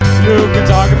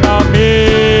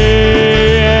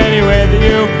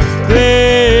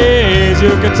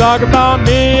talk about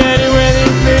me anyway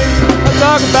these things. I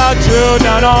talk about you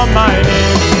down on my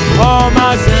knees. All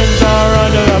my sins are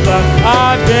under the blood.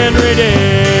 I've been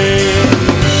redeemed.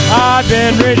 I've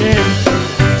been redeemed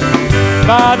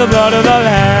by the blood of the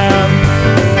Lamb.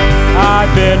 I've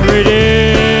been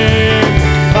redeemed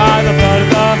by the blood of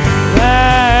the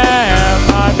Lamb.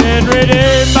 I've been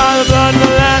redeemed by the blood of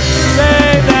the Lamb.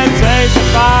 Saved and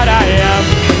sanctified I am.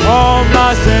 All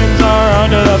my sins are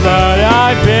under the blood.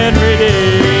 I've been redeemed.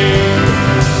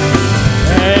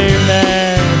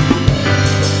 Amen.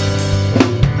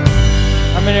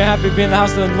 How many are happy to be in the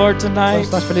house of the Lord tonight?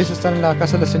 ¿Estás feliz de estar en la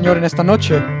casa del Señor en esta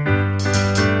noche?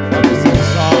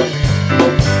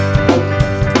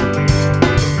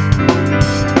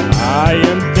 I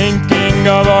am thinking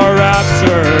of our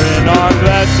rapture in our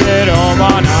blessed home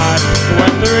on high,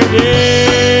 when the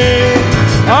redeemed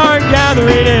are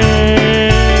gathering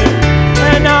in,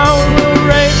 and now we will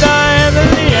raise the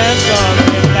heavenly anthem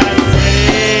in that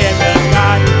city in the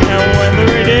sky, and when the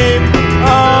redeemed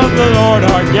of the Lord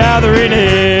are gathering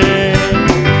in,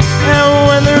 and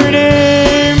when the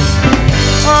redeemed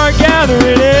are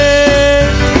gathering in,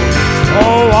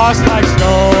 oh, washed like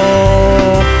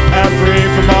snow and free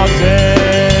from all sin.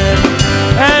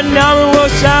 And now we will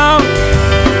shout,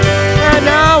 and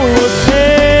now we will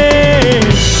sing,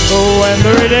 when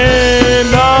the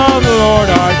redeemed of the Lord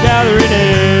are gathering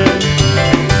in.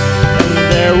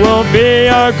 And there will be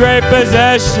a great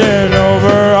possession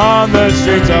over on the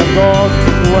streets of gold,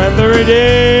 when the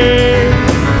redeemed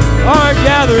are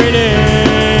gathering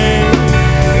in.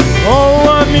 Oh,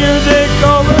 what music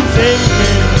over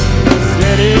singing, the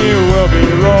city will be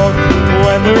rolled,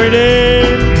 when the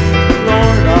redeemed,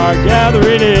 Lord, are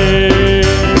gathering in.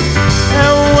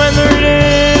 And when the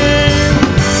redeemed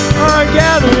are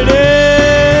gathering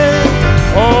in,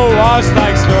 oh, washed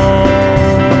like snow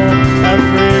and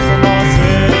free from all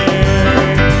sin.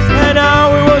 And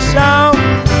now we will shout,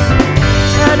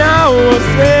 and now we will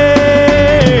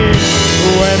sing,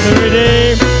 when the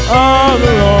redeemed of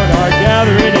the Lord are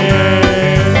gathering in.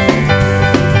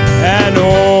 And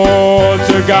oh,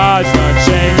 to God's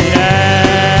unchanging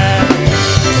hand,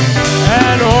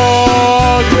 and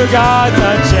oh, to God's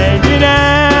unchanging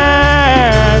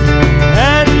hand,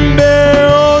 and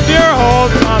build your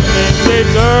hopes on things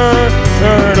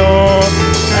eternal,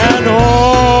 and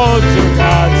oh, to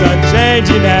God's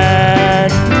unchanging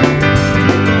hand.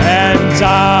 And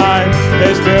time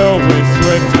is filled with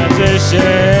swift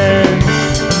transitions.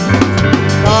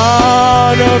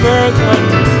 God of earth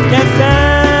can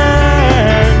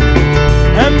stand,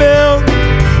 and build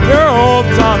your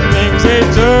hopes on things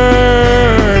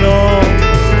eternal.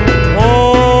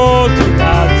 Oh, to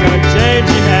God's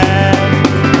unchanging hand,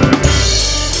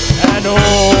 and oh,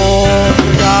 to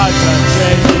God's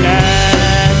unchanging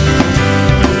hand,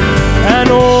 and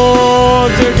oh,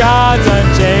 to God's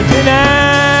unchanging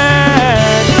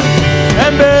hand,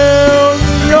 and build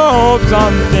your hopes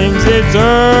on things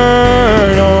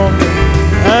eternal,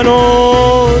 and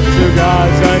oh, to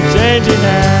God's unchanging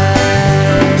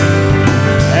hand,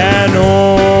 and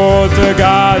oh, to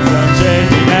God's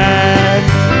unchanging hand,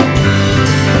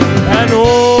 and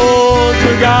oh, to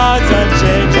God's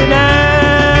unchanging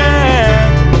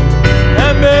hand,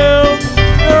 and build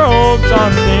your hopes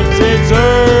on things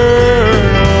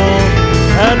eternal,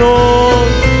 and oh,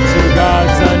 to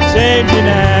God's unchanging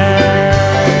hand.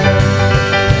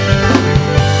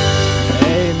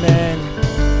 Amen.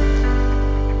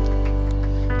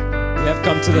 We have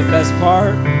come to the best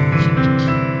part.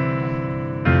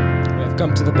 We have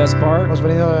come to the best part. Hemos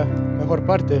venido a la mejor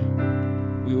parte.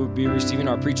 We will be receiving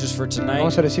our preachers for tonight,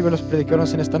 Vamos a recibir los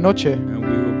predicadores en esta noche. and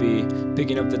we will be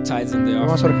picking up the tithes and the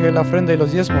Vamos a offering. recoger la ofrenda y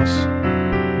los diezmos.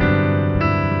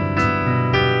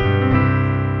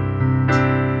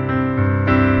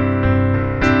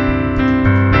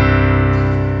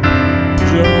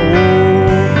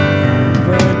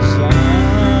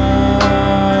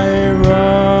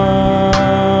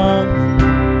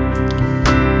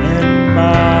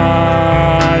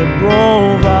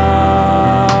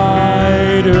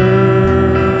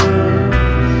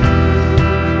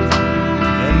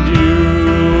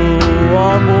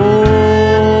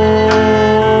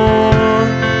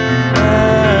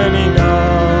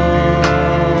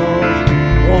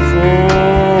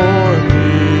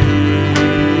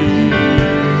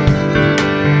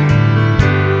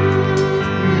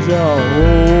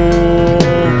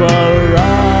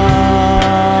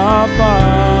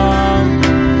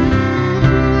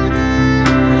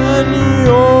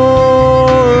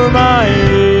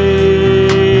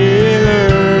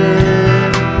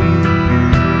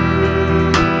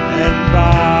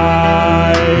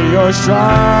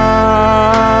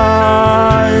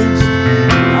 Stripes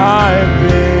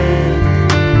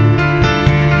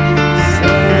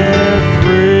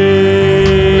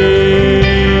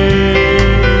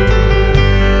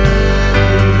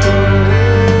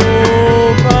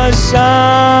Shammah,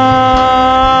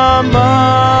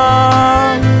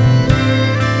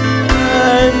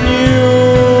 and you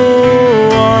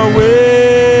are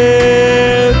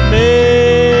with me,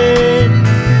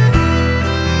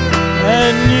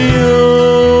 and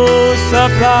you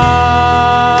supply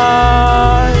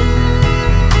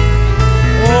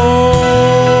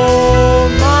all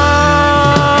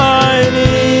my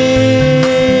needs.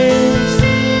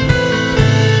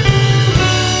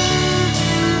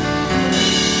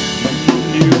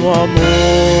 You are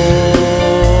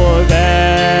more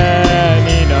than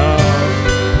enough.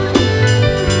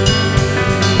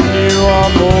 You are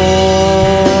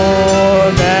more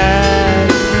than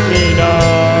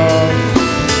enough.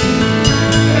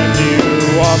 And you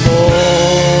are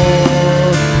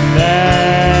more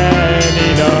than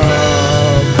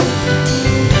enough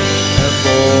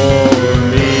for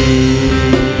me.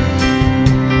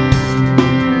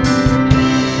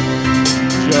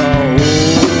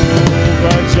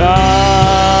 Jehovah Jireh,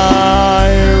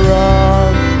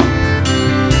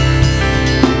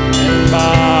 and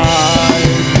my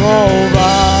provider.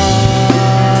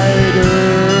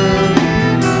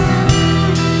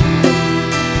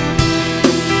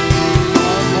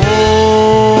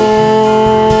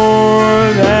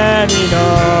 More than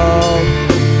enough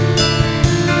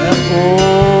for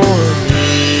me.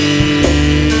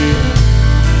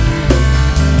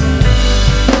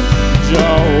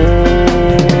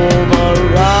 Jehovah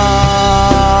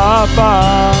Rapha,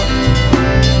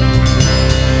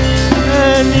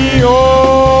 and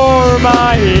you're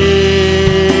my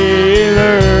healer,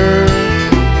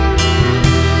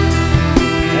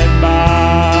 and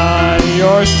by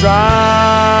your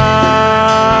stripes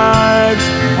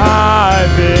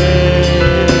I've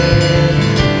been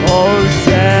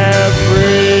set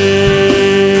free.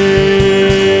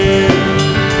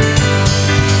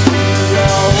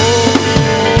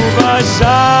 Jehovah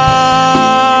Shammah,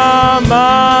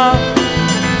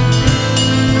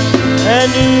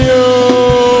 and you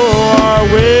are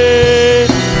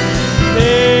with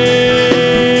me,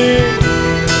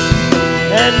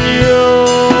 and you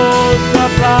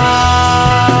supply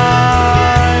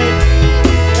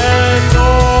and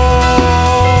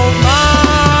all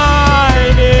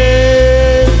my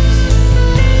needs.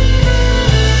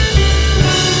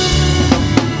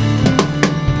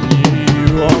 You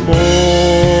are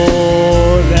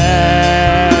more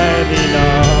than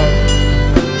enough.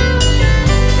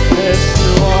 Yes,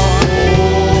 you are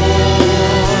more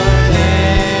than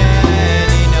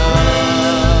enough.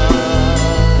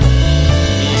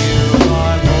 You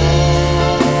are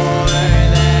more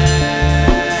than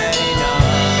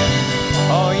enough.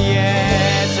 Oh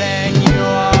yes, and you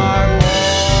are more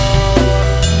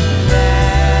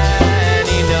than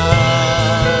enough.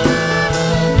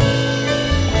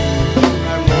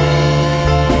 Are more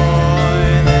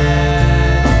than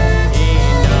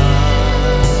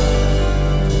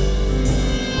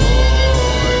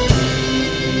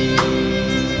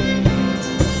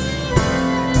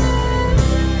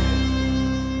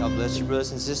God bless you,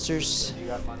 brothers and sisters.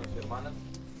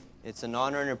 It's an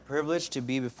honor and a privilege to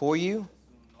be before you.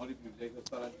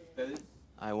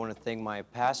 I want to thank my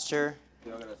pastor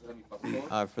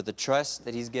for the trust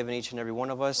that he's given each and every one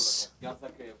of us.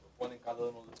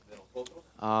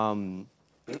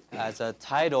 As a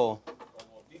title,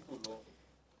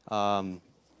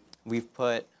 we've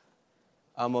put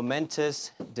a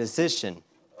momentous decision.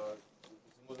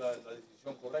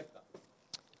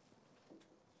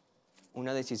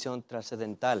 Una decisión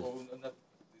trascendental.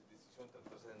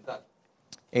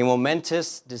 A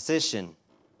momentous decision.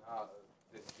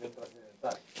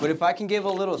 But if I can give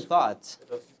a little thought,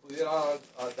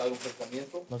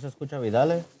 No se escucha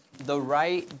Vidal. the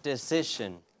right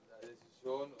decision.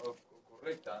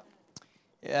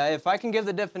 If I can give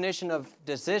the definition of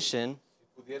decision,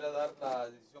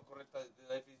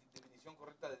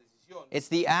 it's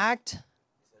the act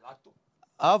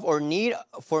of or need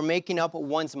for making up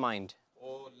one's mind.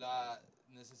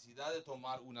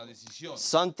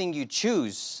 Something you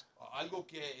choose.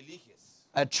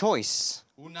 A choice.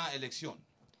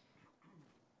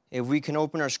 If we can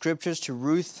open our scriptures to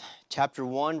Ruth chapter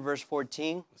 1 verse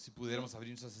 14. Si pudiéramos abrir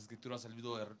nuestras escrituras al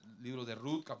libro de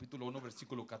Ruth, capítulo 1,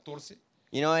 versículo 14.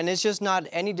 You know, and it's just not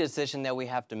any decision that we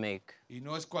have to make. Y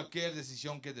no es cualquier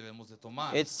decisión que debemos de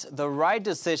tomar. It's the right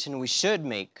decision we should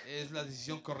make. Es la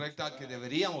decisión correcta que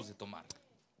deberíamos de tomar.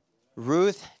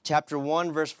 Ruth chapter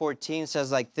 1 verse 14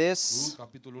 says like this. Ruth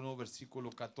capítulo 1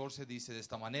 versículo 14 dice de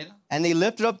esta manera. And they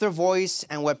lifted up their voice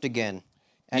and wept again.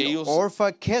 And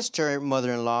Orpah kissed her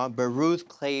mother-in-law, but Ruth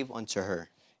clave unto her.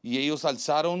 Y ellos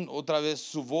alzaron otra vez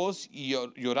su voz y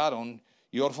lloraron.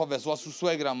 Y Orfa besó a su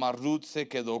suegra, mas Ruth se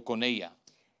quedó con ella.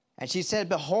 And she said,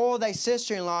 behold, thy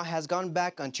sister-in-law has gone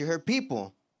back unto her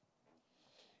people.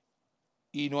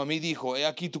 Y Noemí dijo, he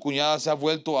aquí tu cuñada se ha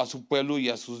vuelto a su pueblo y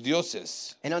a sus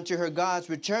dioses. And unto her gods,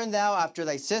 return thou after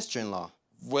thy sister-in-law.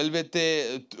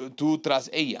 Vuélvete tú tras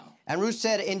ella. And Ruth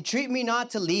said, entreat me not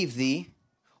to leave thee,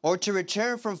 or to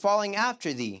return from following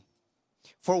after thee.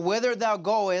 For whither thou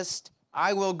goest,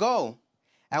 I will go,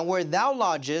 and where thou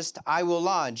lodgest, I will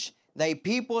lodge. Thy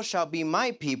people shall be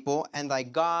my people, and thy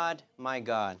God my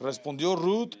God. Respondió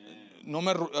Ruth, no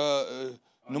me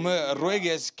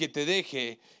ruegues que te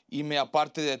deje y me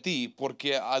aparte de ti,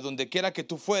 porque a donde quiera que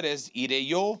tú fueres, iré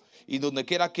yo, y donde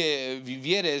quiera que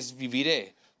vivieres,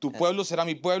 viviré. Tu pueblo será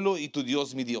mi pueblo, y tu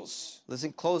Dios mi Dios.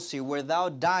 Listen closely. Where thou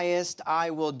diest,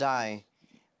 I will die,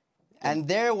 and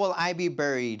there will I be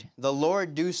buried. The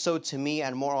Lord do so to me,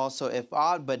 and more also, if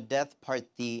aught but death part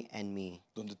thee and me.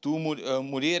 Donde tú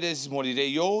murieres,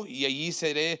 moriré yo, y allí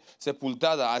seré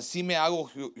sepultada. Así me hago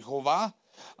Jehová,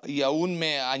 y aún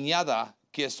me añada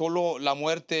que solo la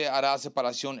muerte hará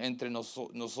separación entre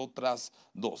nosotras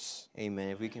dos. Amen.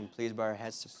 If we can please bow our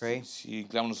heads to pray. Si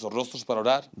clavamos nuestros rostros para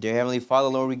orar. Dear Heavenly Father,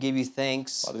 Lord, we give you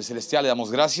thanks. Padre Celestial, le damos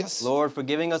gracias Lord, for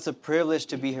giving us the privilege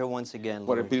to be here once again,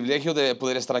 por el Lord. privilegio de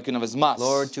poder estar aquí una vez más.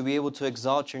 Lord, to be able to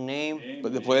exalt your name.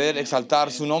 De poder exaltar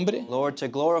su nombre Lord, to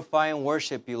glorify and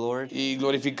worship you, Lord. y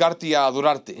glorificarte y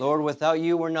adorarte. Lord, without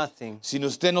you, we're nothing. Sin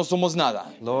usted no somos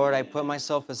nada. Lord, I put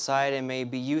myself aside and may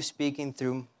it be you speaking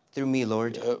through me,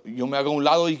 Lord. Yo me hago a un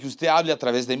lado y que usted hable a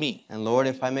través de mí. And Lord,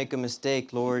 if I make a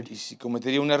mistake, Lord, Y si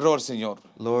cometería un error, Señor,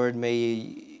 Lord,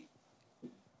 may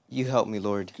you help me,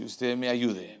 Lord. que usted me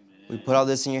ayude. We put all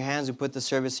this in your hands. We put the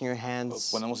service in your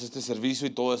hands. Ponemos este servicio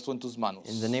y todo esto en tus manos.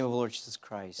 In the name of Lord Jesus En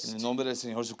Christ. el nombre del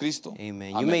Señor Jesucristo.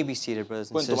 Amen. You may be seated, brothers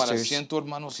and Pueden tomar sisters. asiento,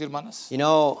 hermanos y hermanas. You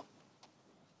know,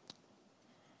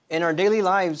 in our daily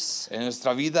lives, En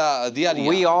nuestra vida diaria,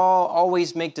 we all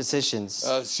always make decisions.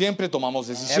 siempre tomamos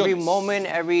Every decisiones. moment,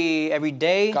 every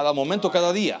day, Cada momento,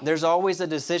 cada día. there's always a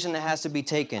decision that has to be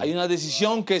Hay taken. una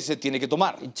decisión que se tiene que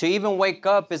tomar. To even wake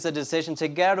up is a decision. To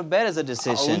get out of bed is a Aún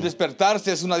decision. despertarse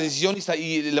es una decisión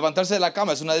y levantarse de la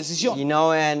cama es una decisión. You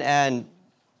know,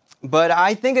 but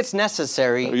I think it's Pero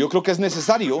necessary, yo creo que es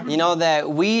necesario you know, that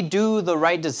we do the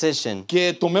right decision.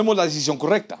 que tomemos la decisión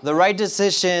correcta. The right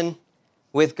decision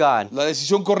with God. La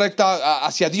decisión correcta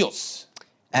hacia Dios.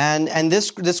 And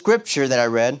this scripture that I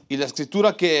read, Y la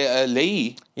escritura que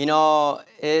leí, you know,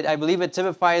 I believe it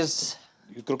typifies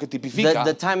yo creo que tipifica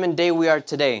the time and day we are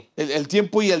today. el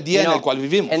tiempo y el día You en el know, cual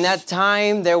vivimos. in that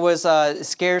time, there was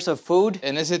scarce of food.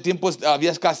 En ese tiempo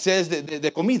había escasez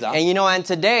de comida. And, you know, and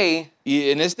today,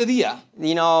 Y en este día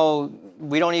you know,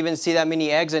 we don't even see that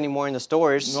many eggs anymore in the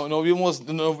stores. no vemos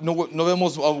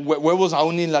huevos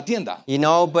aún en la tienda. You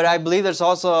know, but I believe there's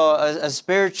also a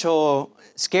spiritual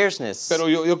scarceness. Pero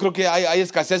yo creo que hay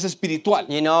escasez espiritual,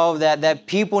 You know, that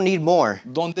people need more.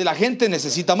 donde la gente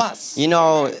necesita más. You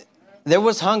know, there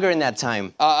was hunger in that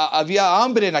time. Había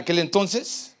hambre en aquel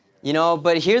entonces, You know,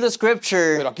 but here the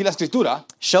scripture pero aquí la escritura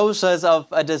shows us of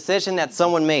a decision that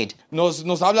someone made. nos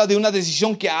habla de una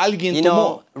decisión que alguien You tomó.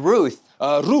 know, Ruth,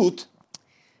 Ruth,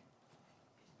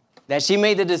 that she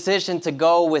made the decision to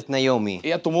go with Naomi.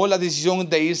 ella tomó la decisión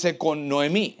de irse con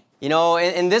Noemí. You know,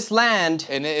 in this land,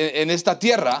 En esta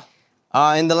tierra,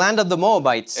 in the land of the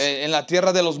Moabites, en la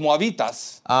tierra de los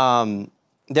moabitas,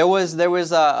 there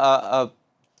was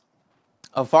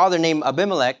a father named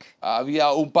Abimelech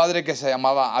había un padre que se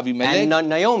llamaba Abimelech and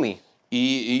Naomi.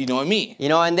 y Noemí. You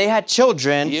know, and they had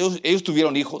children, Y ellos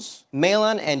tuvieron hijos,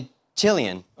 Mahlon and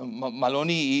Chilion.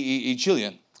 Maloni y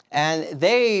Chilion. And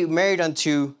they married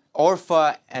unto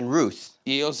Orpha and Ruth.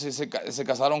 Y ellos se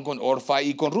casaron con Orfa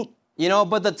y con Ruth. You know,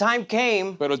 but the time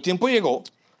came Pero el tiempo llegó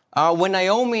when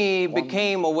Naomi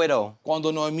became a widow.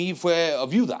 cuando Noemí fue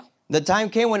viuda. The time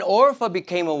came when Orpha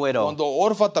became a widow. Cuando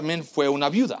Orfa también fue una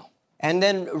viuda. And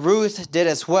then Ruth did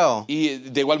as well. Y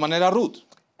de igual manera Ruth.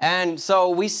 And so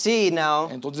we see now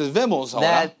Entonces vemos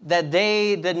ahora that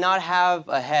they did not have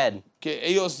a head. que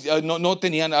ellos no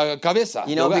tenían cabeza. You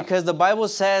de know, hogar. because the Bible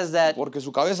says that Porque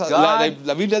su cabeza, God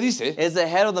la Biblia dice is the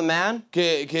head of the man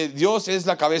que Dios es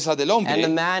la cabeza del and the hombre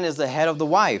man is the head of the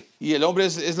wife. y el hombre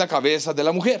es la cabeza de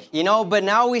la mujer. You know, but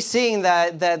now we're seeing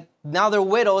that now they're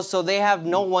widows, so they have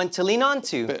no one to lean on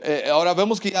to. Ahora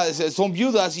vemos que ya son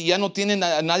viudas y ya no tienen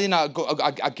a nadie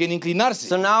a quien inclinarse.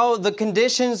 So now the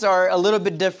conditions are a little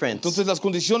bit different. Entonces las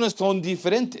condiciones son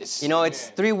diferentes. You know, it's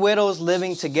three widows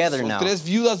living together Son now. tres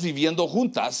viudas viviendo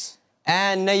juntas.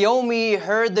 And Naomi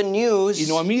heard the Y news.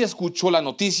 Noemí escuchó la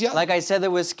noticia Like I said,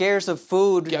 there was scarce of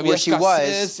food que había where she was.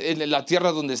 escasez en la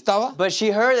tierra donde estaba, But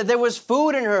she heard that there was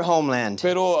food in her homeland.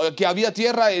 pero que había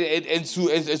tierra en su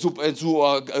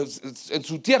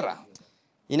tierra.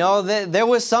 You know, there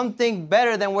was something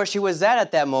better than where she was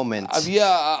at that moment.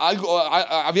 Había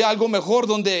algo mejor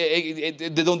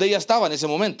de donde ella estaba en ese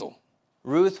momento.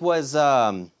 Ruth was,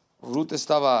 Ruth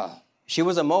estaba... she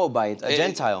was a Moabite, a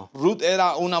Gentile. Ruth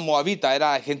era una moabita,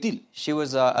 era gentil. She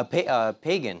was a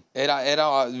pagan.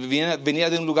 Venía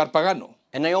de un lugar pagano.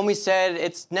 And Naomi said,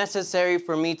 it's necessary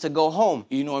for me to go home.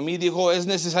 Y Noemí dijo, es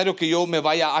necesario que yo me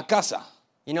vaya a casa.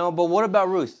 You know, but what about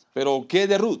Ruth? Pero ¿qué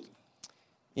de Ruth?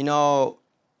 You know,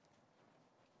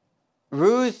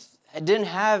 Ruth didn't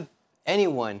have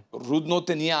anyone Ruth no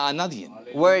tenía a nadie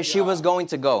where she was going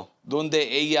to go. donde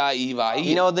ella iba a ir.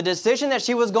 You know, the decision that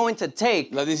she was going to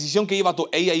take La decisión que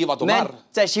ella iba a meant tomar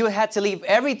that she had to leave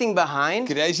everything behind.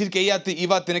 quería decir que ella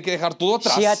iba a tener que dejar todo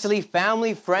atrás. She had to leave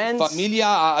family, friends, Familia,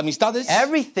 amistades,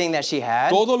 everything that she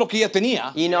had. todo lo que ella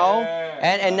tenía. You know,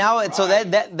 and now so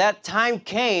that time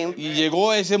came Y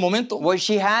llegó ese momento where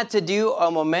she had to do a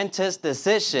momentous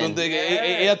decision.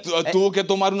 donde ella tuvo que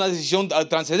tomar una decisión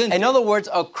trascendente. In other words,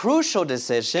 a crucial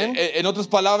decision En otras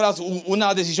palabras,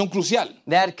 una decisión crucial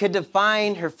that could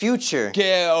define her future.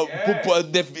 que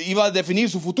iba a definir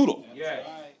su futuro.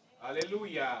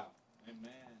 Aleluya.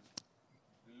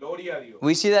 Gloria a Dios.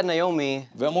 We see that Naomi,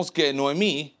 Vemos que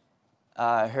Noemí,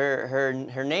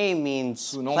 her name means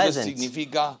su nombre pleasant,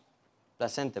 significa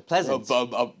pleasant,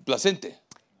 placente,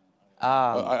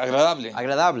 agradable.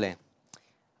 agradable.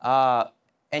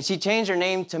 And she changed her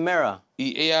name to Mara,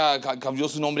 Y ella cambió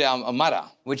su nombre a Mara,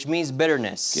 which means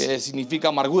bitterness. que significa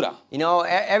amargura. You know,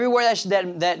 everywhere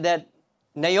that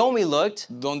Naomi looked,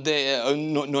 Donde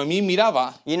Noemí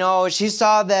miraba, you know, she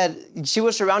saw that she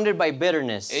was surrounded by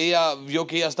bitterness. ella vio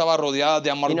que ella estaba rodeada de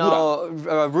You amargura.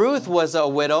 know, Ruth was a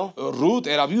widow. Ruth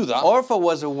era viuda Orpha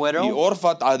was a y widow.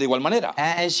 Orfa de igual manera.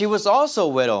 And she was also a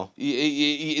widow.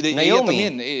 Y ella Naomi.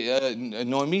 también,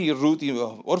 Noemí, Ruth y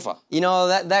Orfa. You know,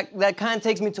 that kind of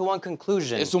takes me to one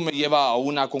conclusion. Eso me lleva a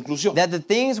una conclusión. That the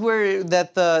things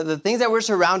the things that we're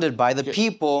surrounded by, the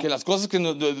people, Que las cosas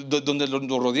donde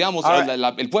nos rodeamos, Our-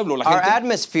 el pueblo, la our gente,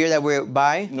 atmosphere that we're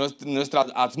by, nuestra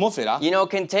atmósfera, you know,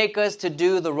 can take us to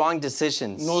do the wrong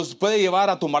decisions. nos puede llevar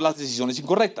a tomar las decisiones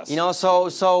incorrectas. You know,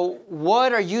 so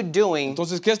what are you doing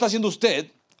Entonces, ¿qué está haciendo usted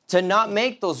to not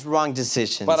make those wrong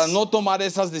decisions? para no tomar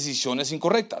esas decisiones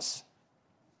incorrectas?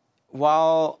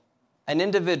 While an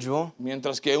individual,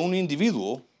 Mientras que un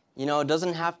individuo you know,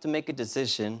 doesn't have to make a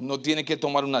decision. no tiene que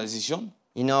tomar una decisión,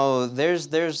 You know, there's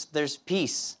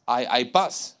peace. hay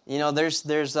paz, You know, there's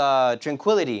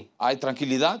tranquility. hay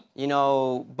tranquilidad, You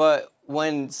know, but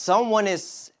when someone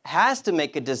has to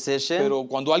make a decision, pero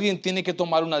cuando alguien tiene que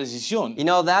tomar una decisión, you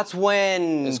know, that's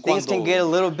when Es things can cuando- get a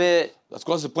little bit, las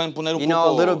cosas se pueden poner you know,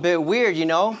 a little un bit weird, you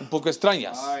know, poco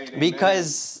extrañas.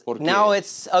 because ¿Por qué? now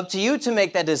it's up to you to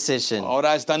make that decision.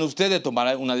 Ahora está en usted de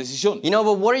tomar una decisión. You know,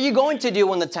 but what are you going to do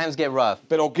when the times get rough?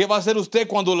 Pero ¿qué va a hacer usted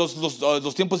cuando los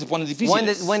tiempos se ponen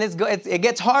difíciles? When it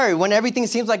gets hard, when everything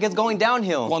seems like it's going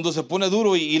downhill. Cuando se pone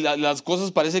duro y las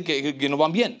cosas parece que no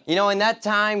van bien. You know, in that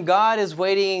time, God is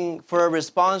waiting for a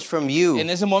response from you. En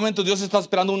ese momento Dios está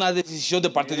esperando una decisión de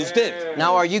parte de usted.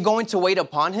 Now, are you going to wait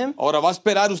upon Him? Ahora, ¿va a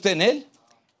esperar usted en él?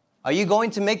 Are you going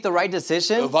to make the right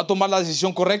decision? ¿Va a tomar la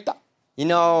decisión correcta? You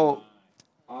know,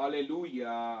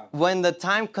 Aleluya. when the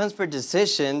time comes for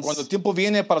decisions, Cuando el tiempo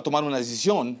viene para tomar una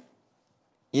decisión,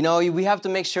 you know, we have to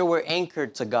make sure we're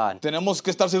anchored to God. tenemos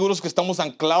que estar seguros que estamos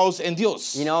anclados en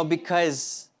Dios. You know,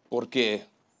 because Porque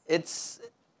it's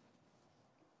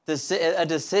a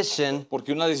decision,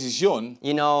 una decisión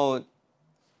you know,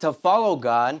 to follow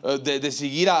God. de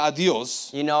seguir a Dios,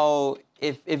 You know,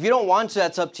 if you don't want to,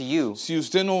 that's up to you. si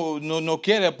usted no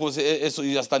quiere, pues eso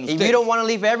ya está en If usted. you don't want to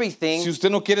leave everything, Si usted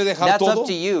no quiere dejar that's todo, up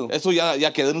to you. eso ya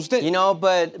queda en usted. you know,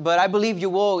 but I believe you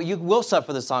will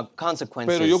suffer the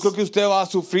consequences. Pero yo creo que usted va a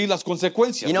sufrir las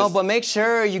consecuencias. You know, but make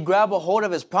sure you grab a hold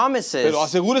of His promises. Pero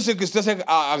asegúrese que usted se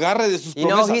agarre de sus You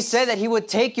know, He promesas. said that He would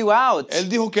take you out. Él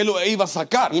dijo que él lo iba a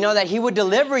sacar, You know, that He would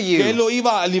deliver que él you. lo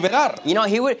iba a liberar. You know,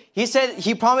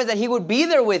 He promised that He would be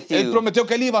there with Él you. prometió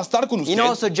que él iba a estar con usted. You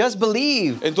know, so just believe.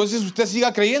 Entonces usted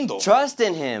siga creyendo. Trust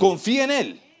in Him. Confíe en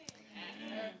él.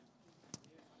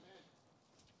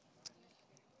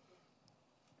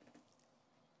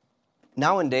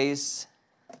 Nowadays,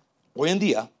 Hoy en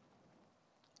día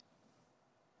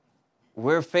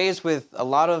we're faced with a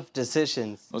lot of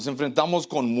decisions. nos enfrentamos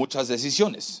con muchas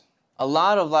decisiones. A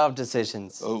lot of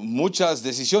decisions. Muchas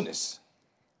decisiones.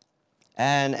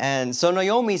 And so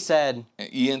Naomi said,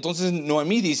 Y entonces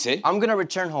Noemí dice, I'm going to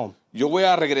return home. yo voy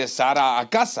a regresar a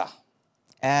casa.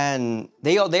 And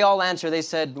they all answered. They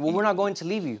said, well, we're not going to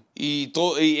leave you. Y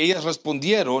ellas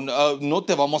respondieron, no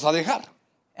te vamos a dejar.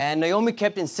 And Naomi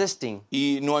kept insisting.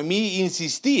 Y Noemí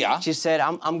insistía, She said,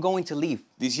 I'm going to leave.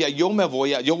 decía, yo me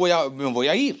voy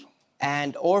a ir.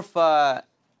 And Orpha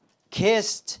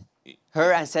kissed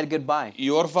her and said goodbye. Y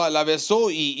Orfa la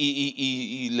besó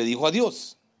y le dijo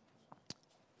adiós.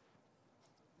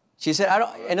 She said,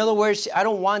 in other words, I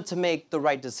don't want to make the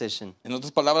right decision. En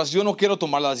otras palabras, yo no quiero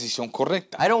tomar la decisión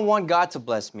correcta. I don't want God to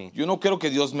bless me. Yo no quiero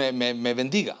que Dios me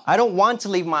bendiga. I don't want to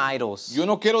leave my idols. Yo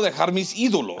no quiero dejar mis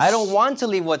ídolos. I don't want to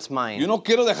leave what's mine. Yo no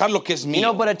quiero dejar lo que es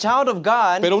mío. But a child of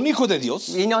God, Pero un hijo de Dios,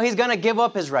 he's going to give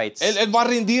up his rights. él va a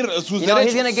rendir sus He's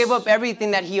derechos. going to give up everything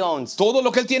that he owns. Todo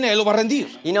lo que él tiene, él lo va a rendir.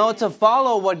 To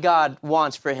follow what God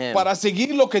wants for him. Para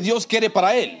seguir lo que Dios quiere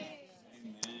para él.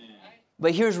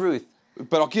 But here's Ruth.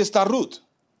 Pero aquí está Ruth.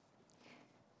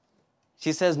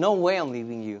 She says, no way I'm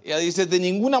leaving you. Ella dice, de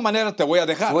ninguna manera te voy a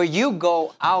dejar. Where you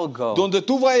go, I'll go. Donde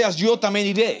tú vayas, yo también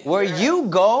iré. Where you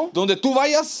go, Donde tú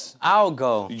vayas, I'll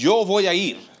go. yo voy a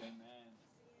ir.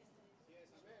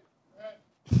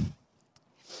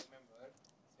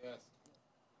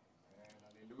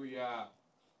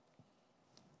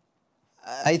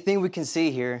 I think we can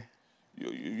see here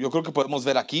Yo creo que podemos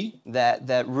ver aquí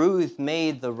that Ruth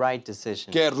made the right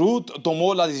decision. que Ruth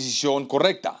tomó la decisión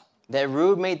correcta. That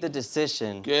Ruth made the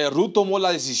decision Que Ruth tomó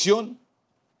la decisión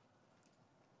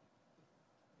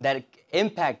that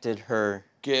impacted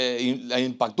que la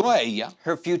impactó a ella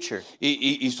her future.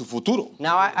 y su futuro.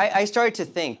 Now, I started to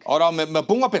think, Ahora me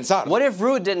pongo a pensar, what if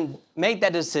Ruth didn't make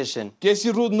that decision? que si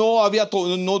Ruth no hubiera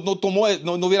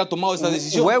tomado esa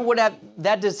decisión? Where would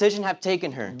that decision have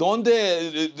taken her?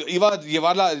 ¿Dónde iba a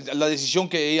llevar la decisión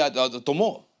que ella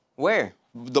tomó? Where?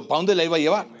 ¿Para dónde la iba a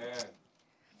llevar?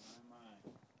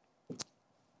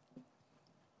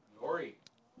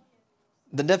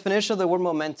 The definition of the word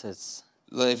momentous,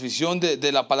 La definición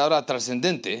de la palabra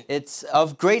trascendente it's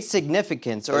of great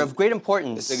significance or of great es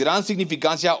importance, de gran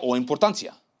significancia o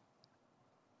importancia,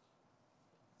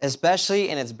 especially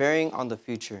in its bearing on the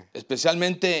future.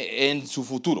 especialmente en su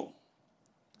futuro,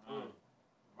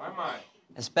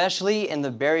 Especially in the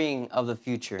bearing of the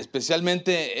future.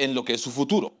 especialmente en lo que es su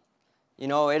futuro. It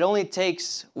only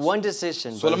takes one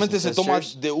decision. brothers Solamente and se toma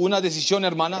sisters. de una decisión,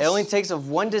 hermanas, It only takes of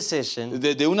one decision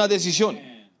de una decisión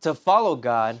to follow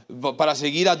God para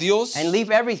seguir a Dios and leave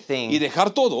y everything,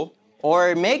 dejar todo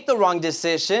or make the wrong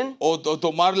decision o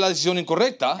tomar la decisión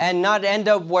incorrecta and not end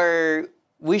up where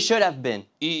we should have been.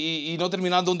 y no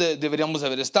terminar donde deberíamos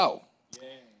haber estado.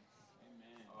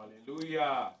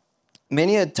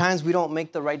 Many a times we don't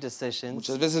make the right decisions.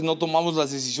 Muchas veces no tomamos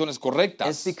las decisiones It's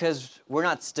correctas because we're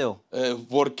not still.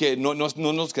 porque no nos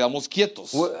quedamos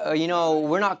quietos.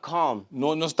 We're not calm.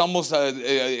 No estamos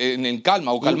en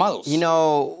calma o calmados.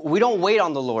 We don't wait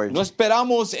on the Lord. No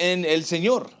esperamos en el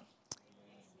Señor.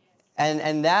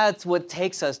 And that's what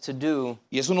takes us to do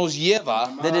Y eso nos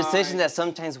lleva the decisions that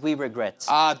sometimes we regret.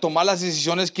 a tomar las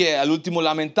decisiones que al último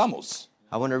lamentamos.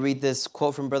 I want to read this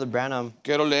quote from Brother Branham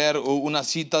Quiero leer una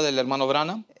cita del hermano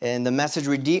Branham in the message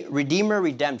Redeemer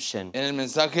Redemption. en el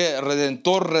mensaje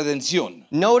Redentor Redención.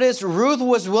 Notice Ruth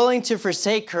was willing to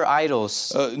forsake her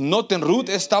idols, Noten, Ruth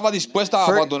estaba dispuesta a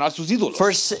abandonar sus ídolos.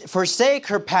 forsake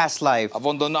her past life,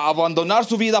 Abandonar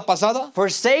su vida pasada.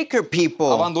 forsake her people,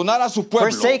 Abandonar a su pueblo.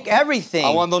 forsake everything,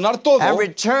 Abandonar todo. and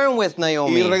return with Y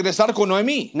Naomi. regresar con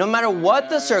Noemí. No matter what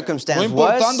the No circumstance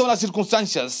importando was, las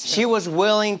circunstancias she was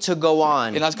willing to go on.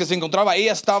 en las que se encontraba,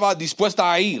 ella estaba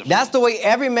dispuesta a ir. That's the way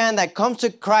every man that comes to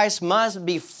Christ must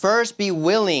first be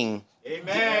willing.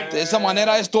 De esa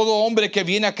manera es todo hombre que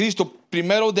viene a Cristo.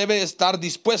 Primero debe estar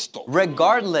dispuesto.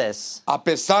 Regardless A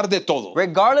pesar de todo.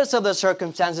 of the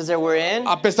circumstances that we're in,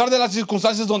 A pesar de las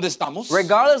circunstancias donde estamos.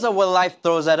 regardless of what life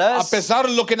throws at A us, pesar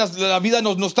de lo que la vida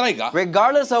nos traiga.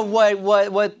 regardless of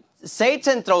what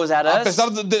Satan throws at A us,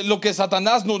 pesar de lo que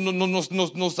Satanás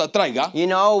nos atraiga.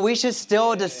 we should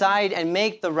still decide and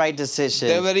make the right decision.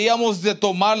 Deberíamos de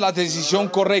tomar la decisión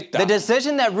correcta. The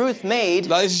decision that Ruth made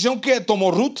La decisión que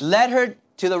tomó Ruth led her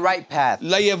to the right path.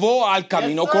 la llevó al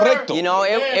camino correcto.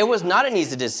 It was not an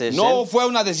easy decision. No fue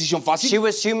una decisión She fácil.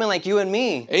 was human like you and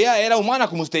me. Ella era humana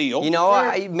como usted y yo.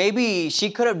 Maybe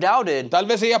she could have doubted. Tal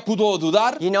vez ella pudo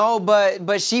dudar,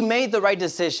 But she made the right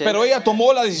decision. pero ella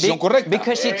tomó la decisión correcta.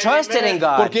 Because she trusted in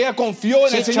God. Porque ella confió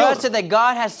en She el Señor. trusted that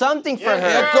God has something for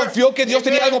Ella her. confió que Dios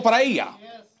tenía algo para ella.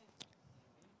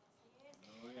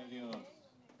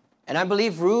 And I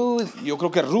believe Ruth, Yo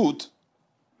creo que Ruth,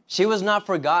 She was not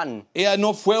forgotten, Ella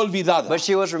no fue olvidada, but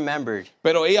she was remembered.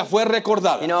 pero ella fue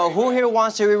recordada. You know, who here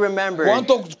wants to be remembered?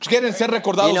 ¿Cuántos quieren ser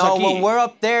recordados You know, aquí? when we're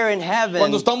up there in heaven,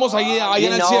 Cuando estamos allá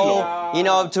en el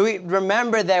cielo, to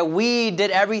remember that we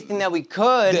did everything that we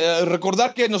could,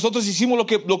 recordar que nosotros hicimos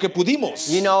lo que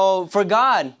pudimos for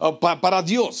God. para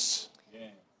Dios.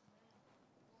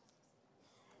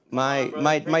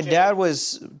 My dad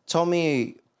told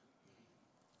me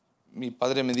Mi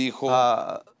padre me dijo,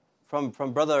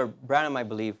 from Brother Branham, I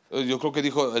believe, yo creo que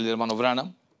dijo el hermano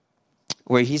Branham,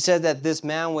 where he said that this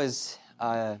man was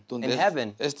in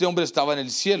heaven. Este hombre estaba en el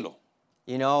cielo.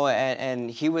 You know,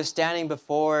 and he was standing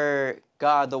before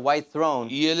God, the white throne.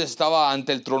 Y él estaba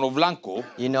ante el trono blanco.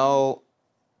 You know,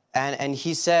 and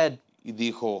he said, Y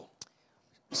dijo,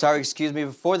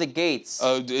 before the gates.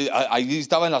 Ahí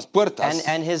estaba en las puertas.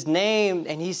 And his name,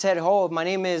 and he said, my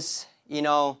name is,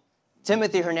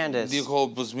 Timothy Hernandez.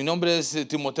 Dijo, pues mi nombre es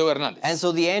Timoteo Hernández. And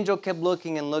so the angel kept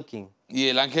looking and looking. Y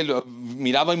el ángel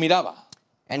miraba y miraba.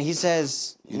 And he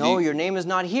says, no, your name is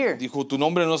not here. Dijo, tu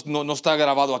nombre no está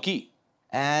grabado aquí.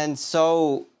 And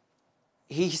so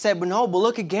he said, but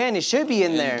look again, it should be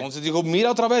in there. Entonces dijo, mira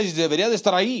otra vez, debería de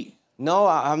estar ahí. No,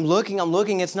 I'm looking,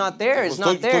 it's not there, it's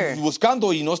not there. Estoy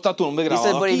buscando y no está tu nombre He grabado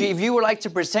said, but aquí. if you would like to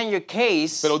present your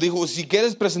case, Pero dijo, si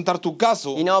quieres presentar tu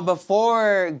caso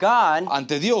before God,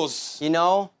 ante Dios,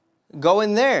 go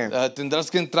in there. Tendrás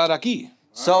que entrar aquí.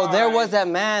 So there was that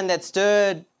man that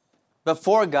stood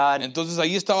before God. Entonces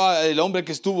ahí estaba el hombre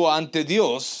que estuvo ante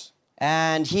Dios.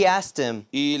 And he asked him,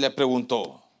 y le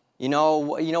preguntó,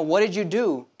 what did you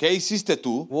do? ¿qué hiciste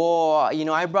tú? Well,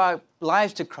 I brought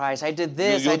lives to Christ. I did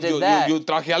this, I did that. Yo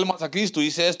traje almas a Cristo,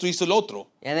 hice esto, hice lo otro.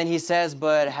 And then he says,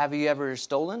 but have you ever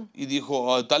stolen? Y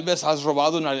dijo, tal vez has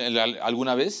robado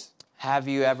alguna vez. Have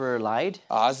you ever lied?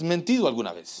 ¿Has mentido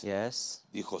alguna vez? Yes.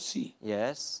 Dijo, sí.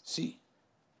 Yes. Sí.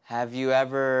 Have you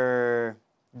ever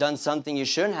done something you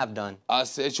shouldn't have done?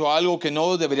 ¿Has hecho algo que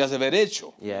no deberías de haber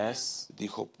hecho? Yes.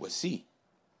 Dijo, pues sí.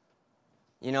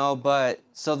 But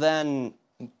so then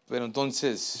Pero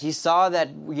entonces he saw that,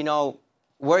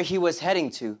 where he was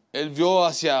heading to. Él vio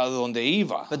hacia donde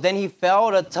iba. But then he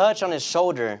felt a touch on his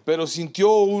shoulder. Pero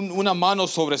sintió una mano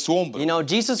sobre su hombro.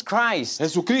 Jesus Christ.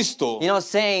 Jesucristo.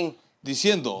 Saying,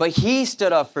 diciendo, but he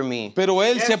stood up for me. Pero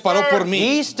él se paró por mí.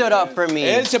 He stood up for me.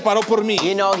 Él se paró por mí.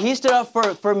 He stood up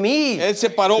for me. Él se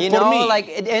paró por mí. Like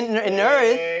in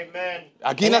earth. Amen.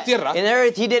 Aquí en la tierra. In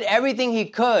earth, he did everything he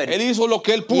could. Él hizo lo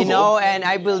que él pudo. And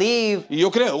I believe. Y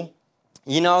yo creo.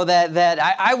 That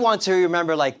I want to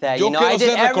remember like that. I did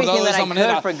everything that I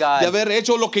could for God. De haber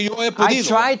hecho lo que yo he podido. I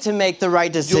tried to make the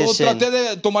right decision. Yo traté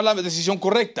de tomar la decisión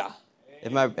correcta.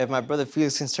 If my brother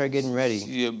Felix can start getting ready.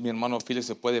 Si mi hermano Felix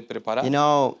se puede preparar.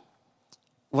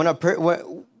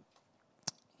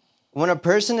 When a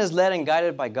person is led and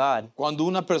guided by God. Cuando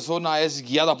una persona es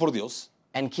guiada por Dios.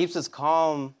 And keeps us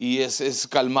calm. Y es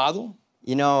calmado.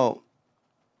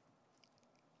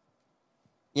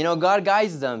 God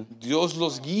guides them. Dios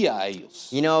los guía a ellos.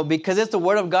 Because it's the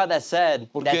word of God that says.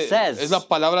 Es la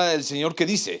palabra del Señor que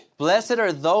dice. Blessed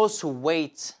are those who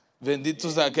wait.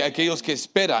 Benditos aquellos que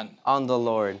esperan on the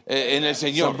Lord. En el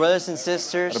Señor. So brothers and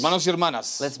sisters, hermanos y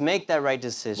hermanas, let's make that right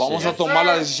decision. Vamos a tomar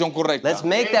la decisión correcta. Let's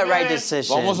make that right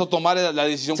decision. Vamos a tomar la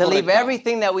decisión to correcta. leave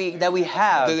everything that we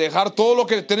have. De dejar todo lo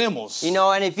que tenemos.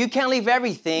 And if you can't leave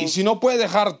everything, y si no puede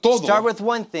dejar todo, start with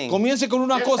one thing. Comience con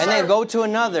una cosa. And then go to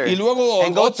another. Y luego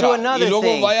and go otra. to another y luego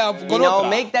thing. vaya con otra.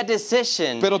 Make that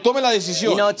decision. Pero tome la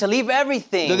decisión. To leave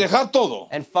everything. De dejar todo.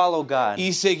 And follow God.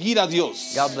 Y seguir a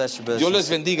Dios. God bless you, brothers. Dios les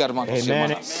bendiga, hermanos y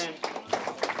hermanas.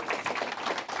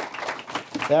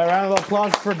 That round of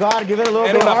applause for God. Give it a little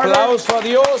En bit un harder. aplauso a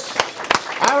Dios.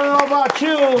 I don't know about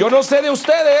you, Yo no sé de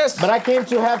ustedes, but I came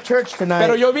to have church tonight.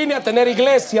 pero yo vine a tener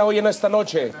iglesia hoy en esta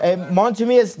noche.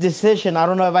 Monteme's Decision. I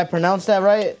don't know if I pronounced that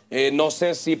right. No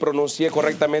sé si pronuncié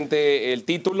correctamente el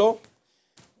título.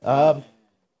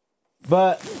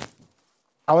 But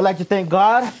I would like to thank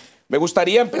God Me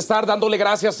gustaría empezar dándole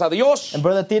gracias a Dios and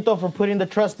Brother Tito for putting the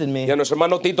trust in me. y a nuestro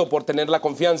hermano Tito por tener la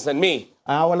confianza en mí.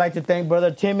 I would like to thank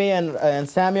Brother Timmy and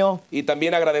Samuel Y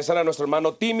también agradecer a nuestro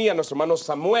hermano Timmy, a nuestro hermano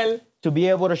Samuel, to be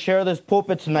able to share this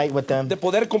pulpit tonight with them. de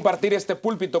poder compartir este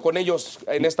púlpito con ellos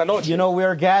en esta noche. We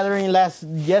were gathering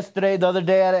the other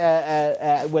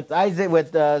day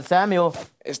with Samuel.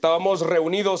 Estábamos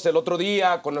reunidos el otro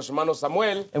día con nuestro hermano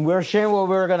Samuel And we were sharing what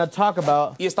we were going to talk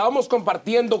about. y estábamos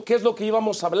compartiendo qué es lo que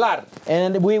íbamos a hablar.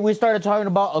 And we started talking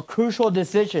about a crucial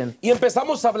decision. Y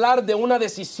empezamos a hablar de una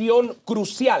decisión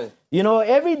crucial. You know,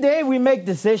 every day we make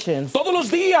decisions, Todos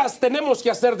los días tenemos que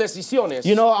hacer decisiones.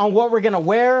 you know, on what we're going to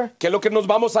wear. ¿Qué es lo que nos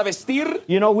vamos a vestir?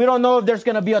 You know, we don't know if there's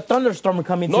going to be a thunderstorm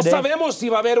coming No today. sabemos si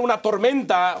va a haber una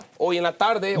tormenta hoy en la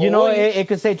tarde You o know, hoy. it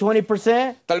could say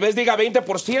 20%, Tal vez diga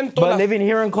 20%. but living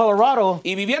here in Colorado,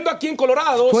 Y viviendo aquí en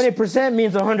Colorado, 20%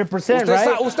 means 100%,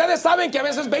 right? ustedes saben que a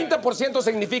veces 20%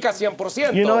 significa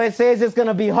 100%. You know, it says it's going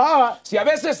to be hot, Si a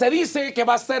veces se dice que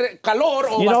va a ser calor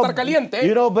o va a estar caliente,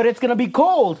 you know, but it's going to be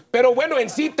cold. pero bueno, en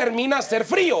sí termina ser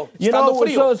frío, You estando know,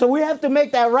 frío. so we have to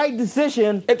make that right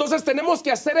decision Entonces tenemos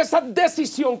que hacer esa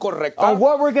decisión correcta on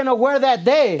what we're going to wear that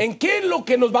day. en qué es lo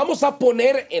que nos vamos a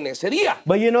poner en ese día.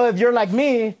 But you know, if you're like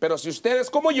me, Pero si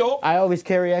ustedes como yo I always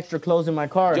carry extra clothes in my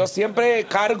car siempre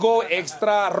cargo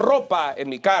extra ropa en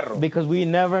mi carro. because we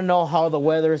never know how the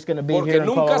weather is going to be Porque here in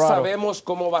nunca Colorado. sabemos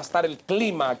cómo va a estar el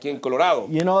clima aquí en Colorado.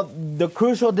 You know, the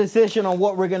crucial decision on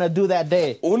what we're going to do that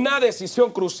day. Una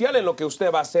decisión crucial en lo que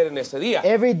usted va a hacer en ese día.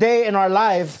 Every day in our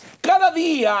lives, Cada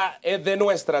día de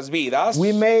nuestras vidas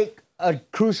we make a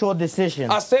crucial decision.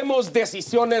 hacemos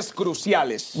decisiones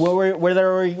cruciales.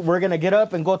 Whether we're going to get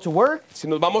up and go to work, Si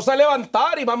nos vamos a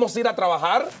levantar y vamos a ir a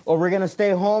trabajar, or we're going to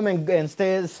stay home and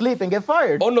stay asleep and get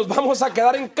fired. o nos vamos a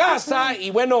quedar en casa y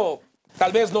bueno,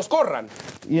 tal vez nos corran.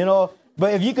 You know,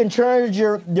 but if you can turn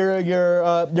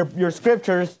your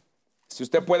scriptures Si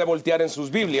usted puede voltear en sus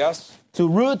Biblias, to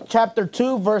Ruth chapter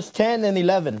 2, verse 10 and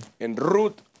 11. en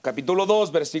Ruth capítulo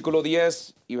 2, versículo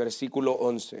 10 y versículo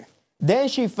 11. Then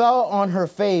she fell on her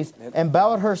face and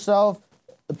bowed herself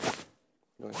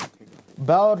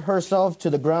to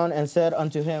the ground and said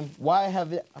unto him, Why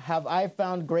have I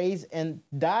found grace in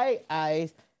thy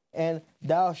eyes, and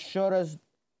thou shouldest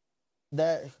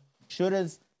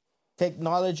take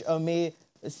knowledge of me,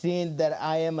 seeing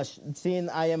I am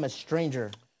a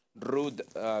stranger. Ruth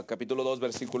capítulo 2,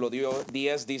 versículo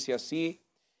 10 dice así: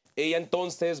 Ella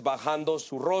entonces, bajando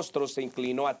su rostro, se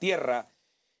inclinó a tierra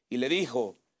y le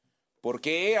dijo: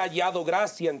 Porque he hallado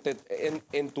gracia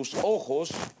en tus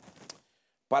ojos,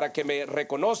 para que me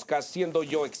reconozcas siendo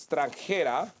yo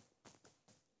extranjera.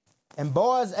 And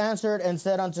Boaz answered and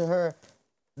said unto her,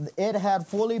 It had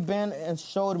fully been and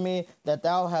showed me that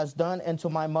thou hast done unto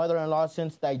my mother-in-law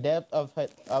since thy death of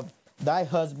thy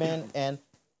husband, and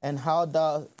how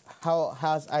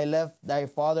has I left thy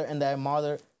father and thy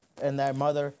mother and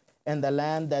the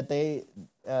land that they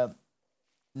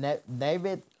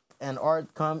David and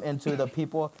art come into the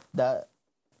people that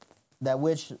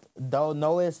which thou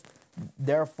knowest,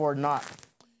 therefore not.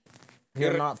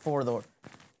 Hear not for the.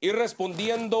 Y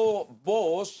respondiendo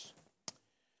Boaz,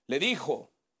 le dijo: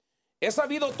 He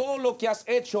sabido todo lo que has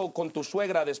hecho con tu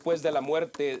suegra después de la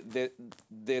muerte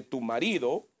de tu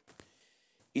marido,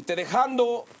 y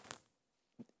dejando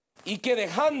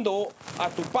a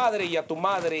tu padre y a tu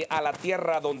madre a la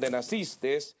tierra donde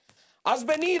naciste, has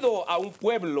venido a un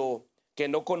pueblo que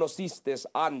no conociste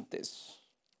antes.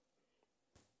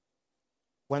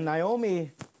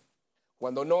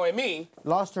 Cuando Noemí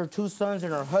Lost her 2 sons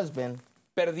and her husband,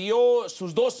 perdió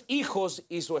sus 2 hijos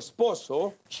y su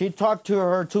esposo, she talked to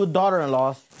her 2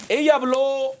 daughters-in-laws. ella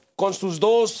habló con sus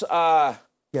 2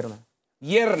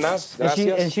 yernas,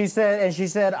 gracias. And she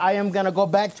said, I am going to go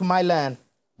back to my land.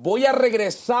 Voy a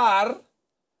regresar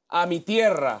a mi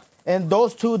tierra. And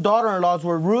those 2 daughters-in-laws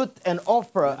were Ruth and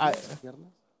Oprah.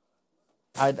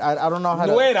 I don't know how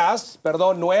Nueras,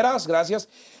 gracias.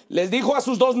 Les dijo a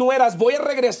sus 2 nueras: voy a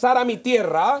regresar a mi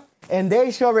tierra. And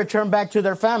they shall return back to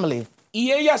their family.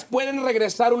 Y ellas pueden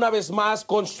regresar una vez más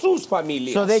con sus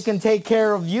familias. So they can take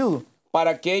care of you.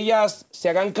 Para que ellas se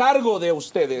hagan cargo de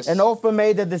ustedes. And Oprah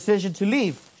made the decision to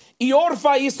leave. Y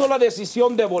Orfa hizo la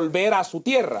decisión de volver a su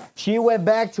tierra. She went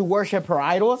back to worship her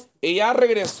idols. Ella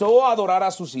regresó a adorar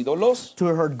a sus ídolos, to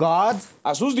her gods.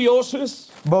 a sus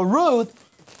dioses.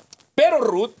 Pero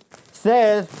Ruth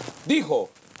said dijo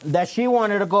that she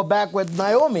wanted to go back with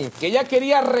Naomi. Que ella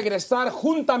quería regresar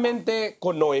juntamente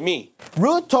con Noemí.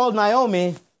 Ruth told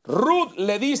Naomi, Ruth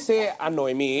le dice a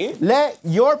Noemí: Let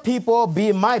your people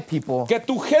be my people. Que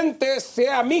tu gente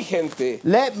sea mi gente.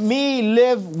 Let me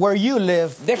live where you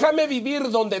live. Déjame vivir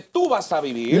donde tú vas a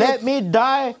vivir. Let me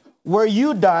die where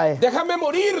you die. Déjame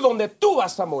morir donde tú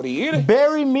vas a morir.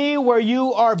 Bury me where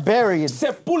you are buried.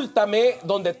 Sepúltame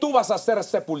donde tú vas a ser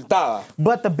sepultada.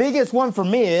 But the biggest one for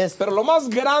me is, pero lo más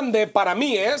grande para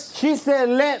mí es, she said,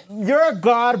 let your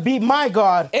God be my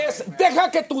God. Es,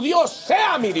 deja que tu Dios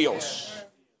sea mi Dios.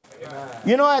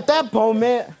 You know, at that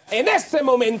moment, En ese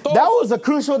momento that was a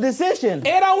crucial decision.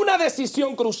 era una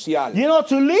decisión crucial. You know,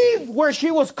 to leave where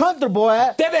she was comfortable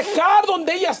at. De dejar donde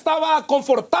ella estaba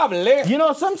confortable. You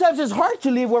know, sometimes it's hard to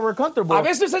leave where we're comfortable. A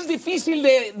veces es difícil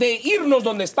de irnos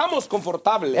donde estamos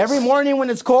confortables. Every morning when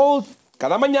it's cold,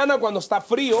 Cada mañana cuando está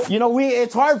frío, you know,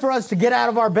 it's hard for us to get out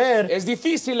of our bed es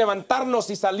difícil levantarnos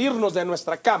y salirnos de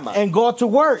nuestra cama and go to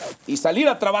work. y salir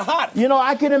a trabajar. You know,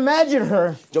 I can imagine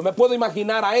her Yo me puedo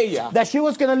imaginar a ella that she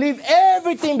was going to leave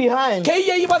everything behind. que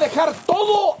ella iba a dejar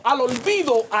todo al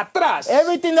olvido atrás.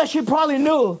 Everything that she probably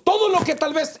knew, Todo lo que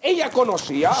tal vez ella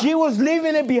conocía, she was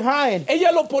leaving it behind. ella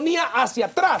lo ponía hacia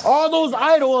atrás. All those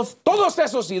idols, Todos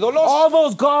esos ídolos, all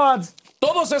those gods,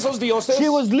 todos esos dioses, she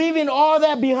was leaving all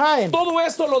that behind. todo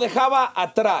esto lo dejaba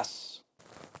atrás.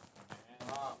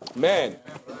 Amén.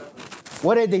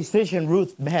 What a decision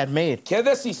Ruth had made ¿Qué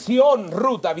decisión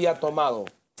Ruth había tomado?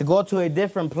 to go to a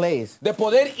different place. De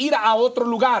poder ir a otro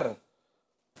lugar.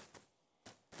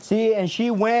 See, and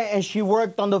she went and she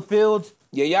worked on the fields,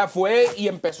 Y ella fue y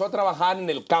empezó a trabajar en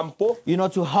el campo you know,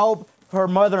 to help her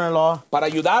mother-in-law. para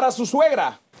ayudar a su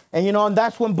suegra. And, you know, and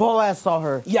that's when Boaz saw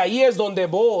her. Y ahí es donde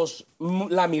Boaz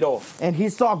la miró. And he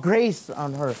saw grace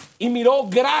on her. Y miró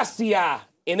gracia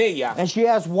en ella. And she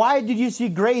asked, why did you see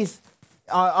grace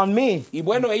on me? Y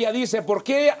bueno, ella dice, ¿por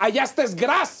qué hallaste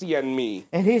gracia en mí?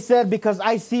 And he said, because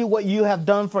I see what you have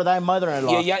done for thy Y,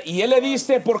 mother-in-law. y él le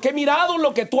dice, ¿por qué he mirado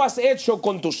lo que tú has hecho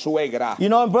con tu suegra? You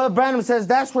know, and Brother Branham says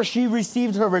that's where she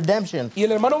received her redemption. Y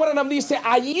el hermano Branham dice,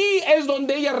 allí es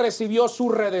donde ella recibió su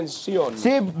redención.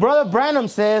 See, Brother Branham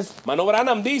says Hermano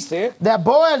Branham dice that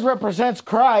Boaz represents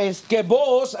Christ que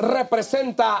Boaz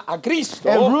representa a Cristo.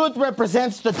 and Ruth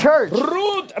represents the church.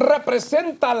 Ruth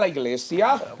representa a la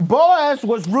iglesia. Boaz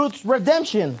was Ruth's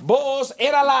redemption. Boaz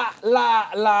era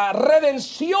la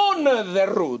redención de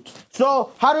Ruth.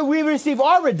 So how do we receive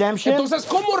our redemption? Entonces,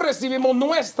 ¿cómo recibimos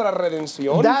nuestra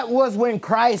redención? That was when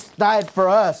Christ died for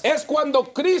us. Es cuando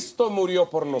Cristo murió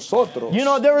por nosotros. You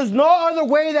know, there is no other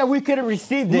way that we could have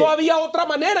received No it. había otra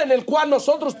manera en el cual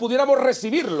nosotros pudiéramos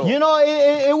recibirlo. You know,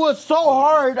 it was so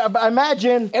hard, I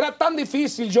imagine, Era tan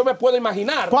difícil, yo me puedo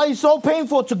imaginar. probably so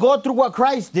painful to go through what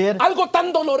Christ did. Algo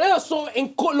tan doloroso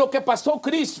en lo que pasó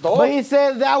Cristo. But he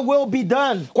said, that will be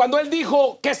done. Cuando Él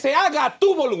dijo que se haga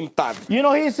tu voluntad. You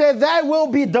know, he said, that will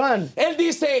be done. Él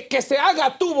dice que se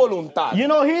haga tu voluntad. You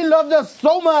know, he loved us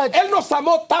so much. Él nos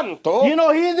amó tanto. You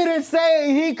know, he didn't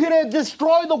say he could have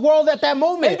destroyed the world at that Él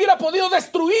moment. hubiera podido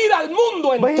destruir al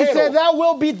mundo But he said, entero. that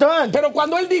will be done. Pero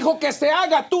cuando Él dijo que se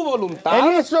haga tu voluntad,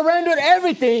 And he surrendered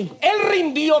everything. Él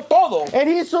rindió todo. And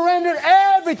he surrendered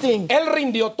everything. Él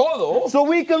rindió todo So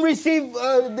we can receive,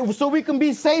 so we can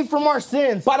be saved from our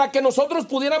sins. para que nosotros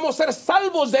pudiéramos ser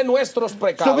salvos de nuestros So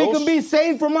pecados. we can be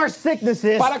saved from our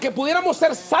sicknesses. Para que pudiéramos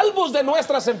ser salvos de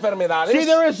nuestras enfermedades. See,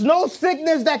 there is no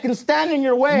sickness that can stand in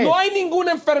your way. No hay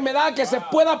ninguna enfermedad que se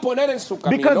pueda poner en su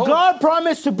Because camino. God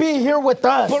promised to be here with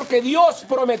us. Porque Dios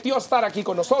prometió estar aquí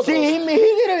con nosotros. See, he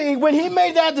did it when he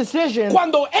made that decision.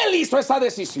 Cuando Él hizo esa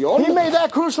decisión, He made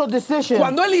that crucial decision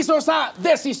cuando Él hizo esa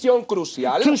decisión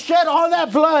crucial, to shed all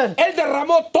that blood. Él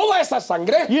derramó toda esa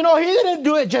sangre. You know, he didn't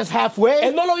do it just halfway.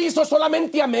 Él no lo hizo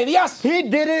solamente a medias. He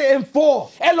did it in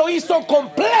full. Él lo hizo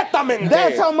completamente.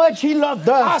 That's how much he loved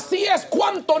us. Así es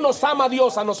cuánto nos ama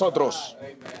Dios a nosotros.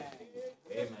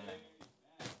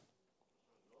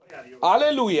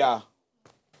 Aleluya.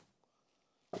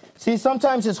 See,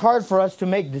 sometimes it's hard for us to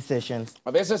make decisions,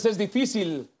 A veces es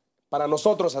difícil para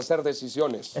nosotros hacer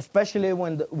decisiones, especially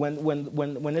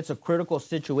when it's a critical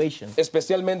situation.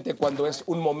 especialmente cuando es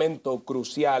un momento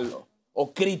crucial o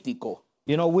crítico.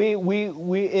 You know,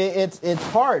 it's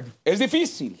hard. Es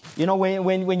difícil You know,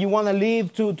 when you want to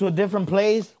leave to a different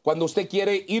place, cuando usted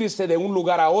quiere irse de un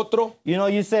lugar a otro. you know,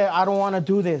 you say, I don't want to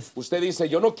do this. Usted dice,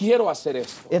 yo no quiero hacer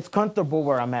esto. It's comfortable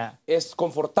where I'm at. Es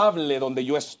confortable donde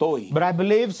yo estoy. But I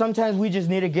believe sometimes we just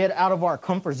need to get out of our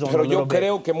comfort zone Pero a little yo bit.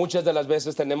 creo que muchas de las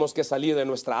veces tenemos que salir de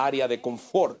nuestra área de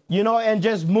confort You know, and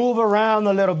just move around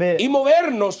a little bit. y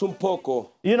movernos un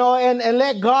poco You know, and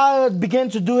let God begin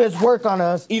to do his work on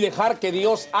us. y dejar que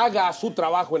Dios haga su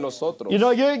trabajo en nosotros. You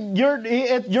know, you're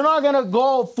not going to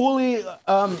go fully,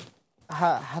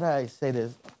 how do I say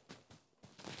this?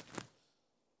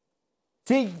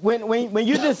 See, when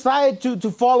you decide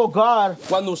to follow God,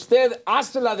 Cuando usted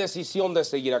hace la decisión de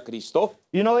seguir a Cristo,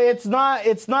 you know, it's not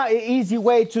an easy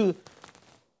way to,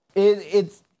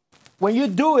 it's, when you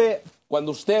do it,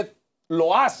 cuando usted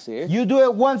lo hace, you do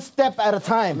it one step at a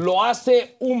time. lo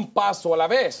hace un paso a la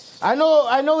vez. I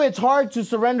know it's hard to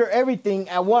surrender everything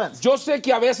at once. Yo sé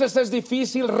que a veces es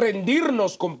difícil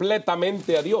rendirnos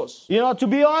completamente a Dios. You know, to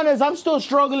be honest, I'm still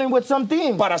struggling with some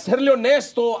things. Para serle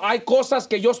honesto, hay cosas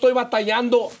que yo estoy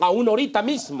batallando aún ahorita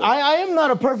mismo. I am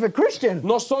not a perfect Christian.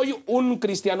 No soy un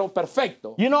cristiano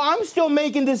perfecto. You know, I'm still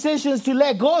making decisions to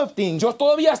let go of things. Yo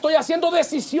todavía estoy haciendo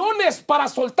decisiones para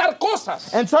soltar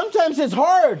cosas. And sometimes it's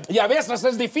hard, Y a veces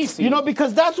es difícil. you know,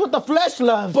 because that's what the flesh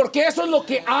loves. Porque eso es lo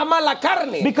que ama la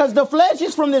carne. Because the flesh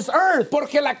is from this earth.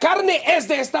 Porque la carne es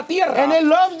de esta tierra. And it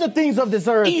loves the things of this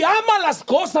earth. Y ama las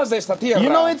cosas de esta tierra. You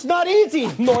know, it's not easy.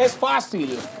 No es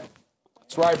fácil.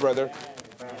 That's right, brother.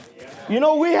 You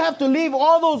know, we have to leave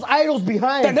all those idols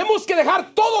behind. Tenemos que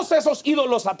dejar todos esos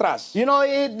ídolos atrás. You know,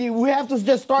 we have to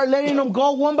just start letting them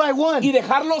go one by one. Y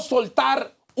dejarlos soltar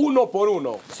uno por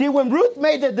uno. See, when Ruth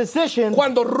made the decision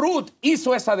Cuando Ruth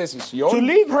hizo esa to decisión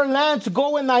leave her land to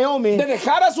go with Naomi, de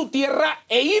dejar a su tierra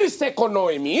e irse con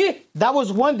Noemí, that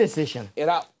was one decision.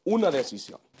 era una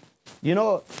decisión. You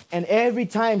know, and every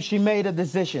time she made a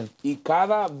decision. Y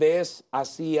cada vez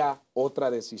hacía otra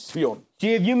decisión.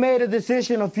 See, if you made a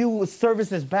decision a few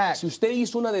services back Si usted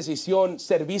hizo una decisión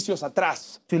servicios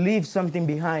atrás, to leave something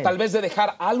behind, tal vez de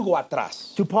dejar algo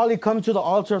atrás, to probably come to the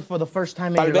altar for the first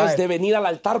time in tal your vez life. de venir al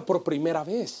altar por primera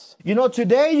vez. You know,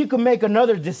 today you can make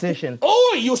another decision.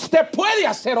 Hoy usted puede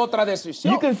hacer otra You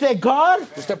decisión. can say, God,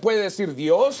 Usted puede decir,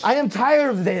 Dios, I am tired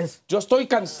of this. yo estoy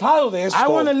cansado de I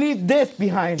want to esto. leave this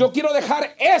behind. Yo quiero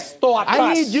dejar esto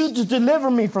I need atrás. you to deliver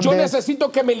me from Yo this.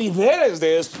 necesito que me liberes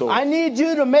de esto. I need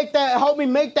you to help me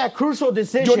make that crucial Yo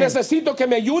decision. necesito que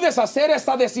me ayudes a hacer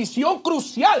esta decisión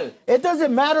crucial. It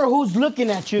doesn't matter who's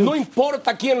looking at No you.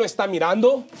 importa quién lo está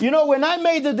mirando. You know, when I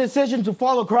made the decision to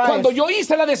follow Christ, Cuando yo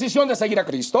hice la decisión de seguir a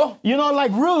Cristo, you know,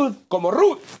 like Ruth, como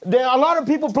Ruth, a lot of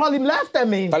people probably laughed at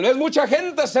me. tal vez mucha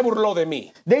gente se burló de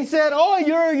mí. They said, "Oh,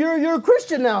 you're a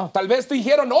Christian now." Tal vez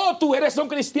dijeron, oh, tú eres un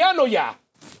cristiano ya.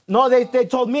 No, they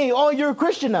told me, "Oh, you're a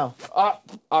Christian now."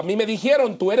 A mí me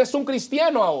dijeron, tú eres un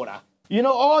cristiano ahora. You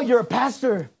know, "Oh, you're a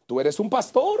pastor." Tú eres un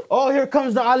pastor. Oh, here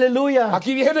comes the hallelujah.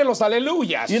 Aquí vienen los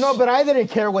aleluyas. You know, but I didn't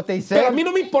care what they Pero a said. mí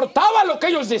no me importaba lo que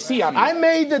ellos decían. I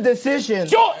made the decision,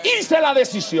 Yo hice la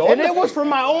decisión. and it was for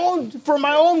my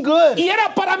own good. Y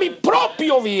era para mi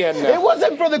propio bien. It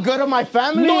wasn't for the good of my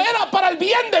family. No era para el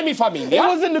bien de mi It familia.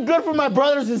 wasn't the good for my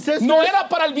brothers and sisters. No era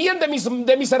para el bien de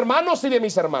mis hermanos y de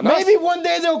mis hermanas. Maybe one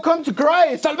day they'll come to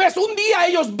Christ. Tal vez un día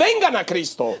ellos vengan a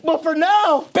Cristo. But for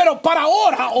now, Pero para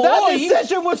ahora o that hoy,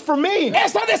 decision was for me.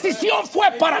 esa decisión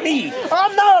fue para mí.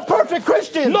 I'm not a perfect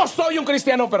Christian. No soy un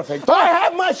cristiano perfecto. I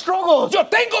have my struggles. Yo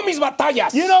tengo mis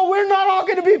batallas. You know, we're not all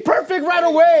going to be perfect right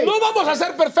away. No vamos a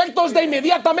ser perfectos de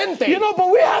inmediatamente. You know, but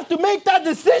we have to make that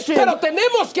decision. Pero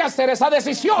tenemos que hacer esa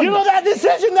decisión. You know, that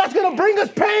decision that's going to bring us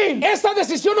pain. Esa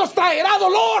decisión nos traerá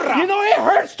dolor. You know, it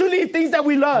hurts to leave things that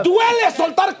we love. Duele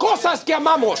soltar cosas que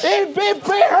amamos. It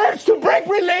hurts to break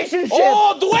relationships.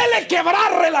 Oh, duele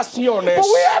quebrar relaciones. But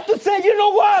we have to say, you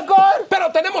know what, God?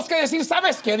 Pero tenemos que decir,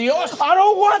 ¿sabes qué, Dios? I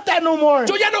don't want that no more.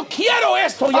 Yo ya no quiero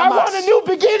esto ya I más. want a new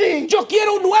beginning. Yo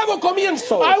quiero un nuevo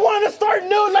comienzo. I want to start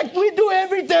new like we do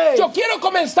every day. Yo quiero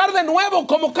comenzar de nuevo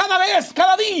como cada vez,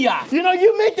 cada día. You know,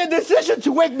 you make the decision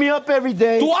to wake me up every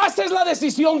day, Tú haces la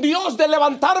decisión, Dios, de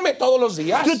levantarme todos los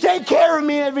días, to take care of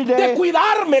me every de day,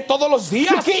 cuidarme todos los to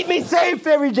días, keep me safe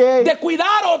every day. de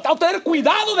cuidar o tener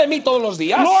cuidado de mí todos los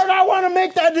días. Lord, I want to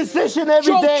make that decision every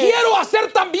Yo day. quiero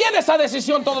hacer también esa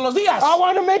decisión todos los días. I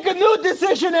want to make a new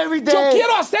decision every day. Yo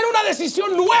quiero hacer una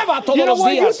decisión nueva todos You know los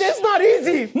what? días. It's not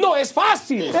easy. No es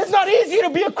fácil. It's not easy to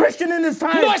be a Christian in this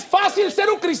time. No es fácil ser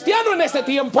un cristiano en este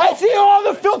tiempo. I see all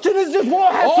the filthiness this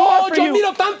world has to Oh, offer yo you.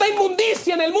 miro tanta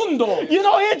inmundicia en el mundo. You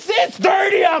know, it's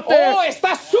dirty out there. Oh,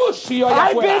 está sucio allá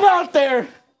I've been afuera. out there.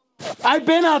 I've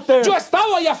been out there. Yo he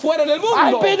estado allá afuera en el mundo.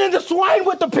 I've been in the swine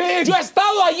with the pigs. Yo he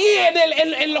estado allí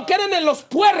en lo que eran en los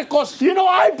puercos. You know,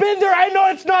 I've been there. I know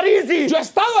it's not easy. Yo he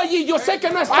estado allí. Yo sé que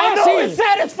no es I know it fácil.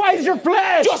 satisfies your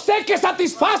flesh. Yo sé que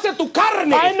satisface tu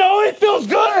carne. I know it feels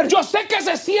good. Yo sé que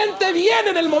se siente bien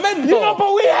en el momento. You know,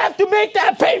 but we have to make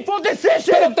that painful Pero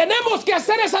decision tenemos que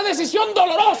hacer esa decisión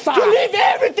dolorosa to leave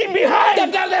everything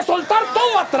behind de soltar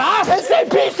todo atrás and say,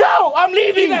 peace out, I'm y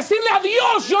leaving. decirle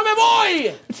adiós, yo me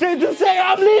voy. To say,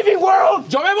 I'm leaving,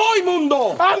 world. Yo me voy,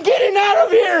 mundo. I'm getting out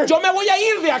of here. Yo me voy a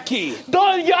ir de aquí.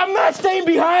 I'm not staying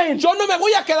behind. Yo no me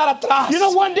voy a quedar atrás. You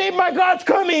know, one day my God's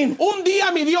coming. Un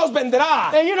día mi Dios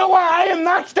vendrá And you know what? I am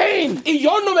not staying. y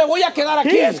yo no me voy a quedar He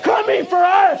aquí. is coming for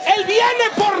us. Él viene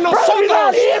por Brother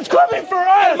Vidal, nosotros. He is coming for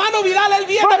us. Hermano Vidal, Él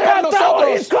viene Brother por Tavo,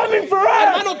 He's nosotros. coming for us.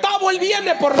 Hermano Tavo, Él viene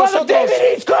viene por Brother nosotros.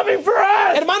 David, he's coming for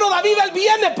us. Hermano David, Él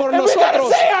viene por And we gotta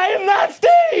nosotros. say, I am not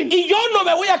staying. Y yo no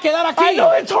me voy a quedar I aquí.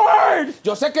 know it's hard.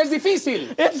 Yo sé que es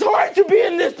difícil. It's hard to be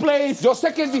in this place. Yo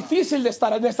sé que es difícil de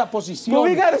estar en esta But posición,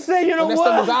 we gotta say, you know en este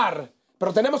what? lugar.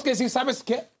 Pero tenemos que decir, ¿sabes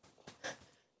qué?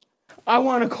 I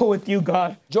want to go with you,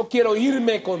 God. Yo quiero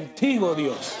irme contigo,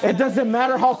 Dios. It doesn't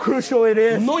matter how crucial it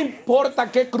is. No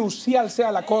importa qué crucial sea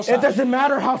la cosa. It doesn't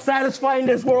matter how satisfying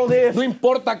this world is. No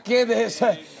importa qué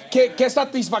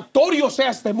satisfactorio sea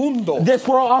este mundo. This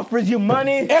world offers you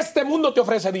money. Este mundo te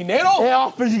ofrece dinero, It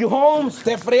offers you homes.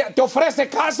 te ofrece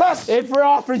casas, It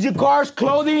offers you cars,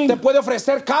 clothing. te puede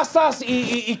ofrecer casas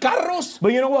y carros.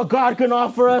 But you know what God can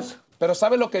offer us? Pero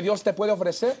 ¿sabes lo que Dios te puede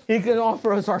ofrecer? He can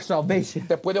offer us our salvation.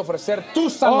 Te puede ofrecer tu Oh,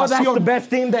 that's the salvación. best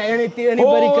thing that anybody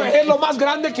Oh, es can. lo más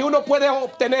grande que uno puede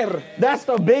obtener. That's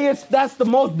the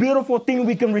most beautiful thing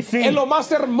we can Es receive. lo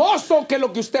más hermoso que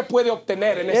lo que usted puede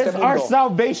obtener en este It's our mundo.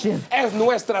 salvation. Es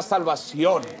nuestra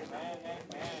salvación.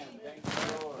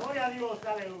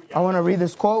 I want to read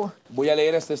this quote, Voy a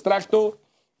leer este extracto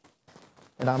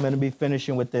and I'm going to be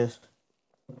finishing with this.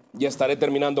 y estaré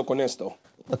terminando con esto.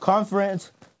 The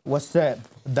conference was set.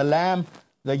 The Lamb,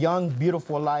 the young,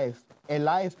 beautiful life. A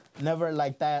life never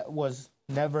like that was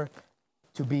never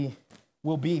to be,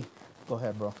 will be. Go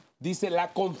ahead, bro. Dice, la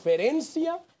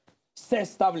conferencia se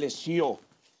estableció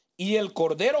y el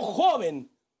Cordero joven,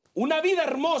 una vida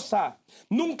hermosa,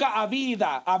 nunca ha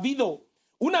habido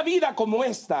una vida como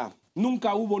esta.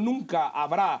 Nunca hubo, nunca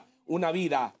habrá una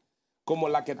vida como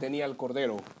la que tenía el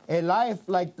Cordero. A life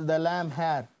like the Lamb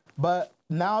had. But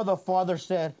now the Father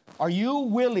said, are you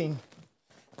willing?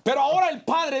 Pero ahora el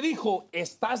Padre dijo,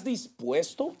 ¿estás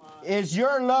dispuesto? Is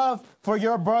your love for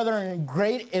your brother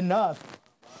great enough?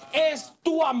 ¿Es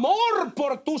tu amor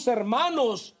por tus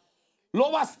hermanos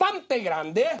lo bastante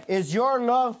grande? Is your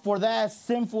love for that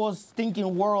sinful,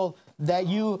 stinking world that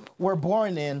you were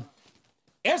born in?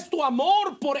 ¿Es tu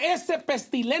amor por ese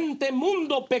pestilente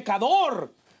mundo pecador?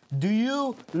 Do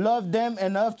you love them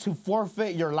enough to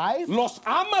forfeit your life? ¿Los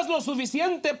amas lo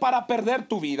suficiente para perder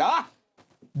tu vida?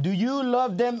 Do you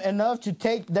love them enough to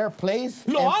take their place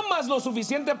 ¿Lo and amas lo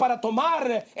suficiente para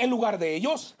tomar el lugar de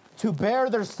ellos? to bear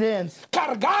their sins?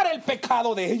 ¿Cargar el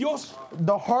pecado de ellos?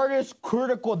 The hardest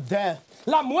critical death.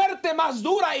 La muerte más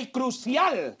dura y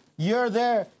crucial. You're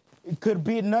there. It could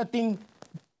be nothing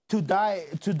to die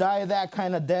that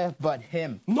kind of death but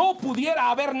him. No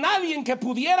pudiera haber nadie que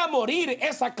pudiera morir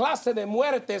esa clase de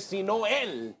muerte sino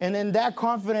Él. And in that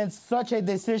confidence, such a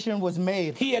decision was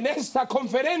made Y en esa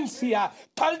conferencia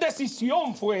tal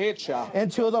decisión fue hecha.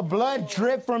 until the blood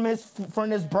dripped from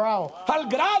his brow. Al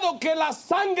grado que la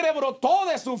sangre brotó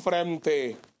de su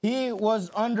frente. He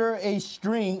was under a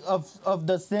string of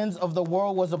the sins of the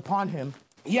world was upon him.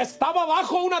 Y estaba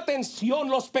bajo una tensión.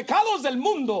 Los pecados del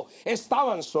mundo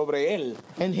estaban sobre él.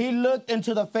 And he looked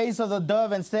into the face of the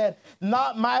dove and said,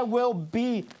 not my will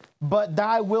be, but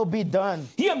thy will be done.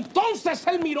 Y entonces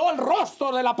él miró el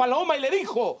rostro de la paloma y le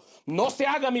dijo, no se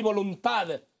haga mi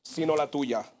voluntad, sino la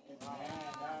tuya.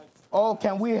 Oh,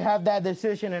 can we have that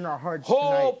decision in our hearts Oh,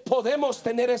 tonight? podemos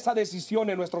tener esa decisión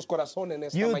en nuestros corazones en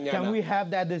esta Can mañana. we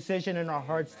have that decision in our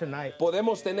hearts tonight?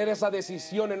 Podemos tener esa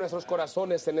decisión en nuestros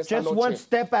corazones en esta Just one noche.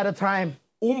 step at a time.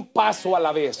 Un paso a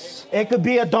la vez. It could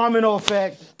be a domino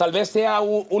effect. Tal vez sea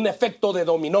un efecto de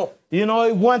dominó. You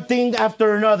know, one thing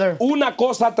after another. Una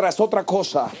cosa tras otra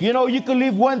cosa. You know, you can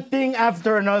leave one thing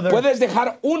after another. Puedes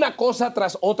dejar una cosa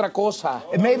tras otra cosa.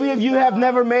 Maybe if you have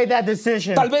never made that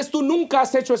decision. Tal vez tú nunca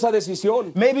has hecho esa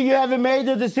decisión. Maybe you haven't made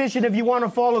the decision if you want to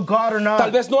follow God or not. Tal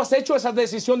vez no has hecho esa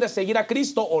decisión de seguir a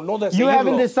Cristo o no de You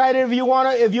haven't seguirlo. decided if you want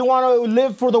to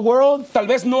live for the world Tal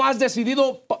vez no has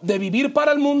decidido de vivir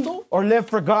para el mundo or live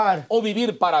for God. o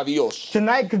vivir para Dios.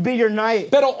 Tonight could be your night.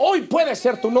 Pero hoy puede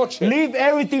ser tu noche. Leave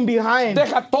everything behind.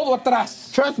 Deja todo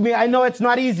atrás. Trust me, I know it's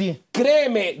not easy.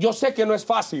 Créeme, yo sé que no es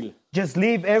fácil. Just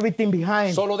leave everything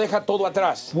behind. Solo deja todo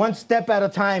atrás. One step at a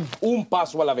time. Un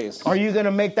paso a la vez. Are you going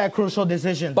to make that crucial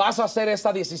decision? ¿Vas a hacer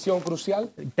esa decisión crucial?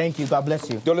 Thank you. God bless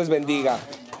you. Dios les bendiga.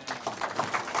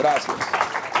 Gracias.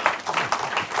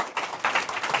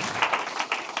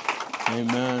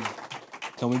 Amen.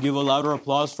 Can we give a louder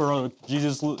applause for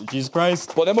Jesus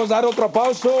Christ? Podemos dar otro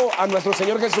aplauso a nuestro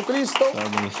Señor Jesucristo.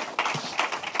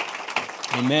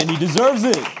 Amen. He deserves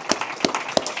it.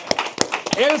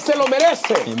 Él se lo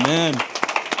merece. Amen.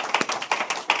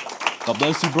 God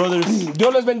bless you, brothers.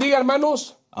 Dios les bendiga,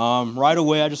 hermanos. Right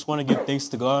away, I just want to give thanks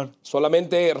to God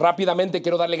Solamente rápidamente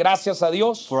quiero darle gracias a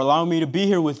Dios for allowing me to be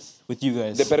here with you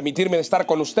guys. de permitirme estar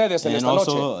con ustedes en And esta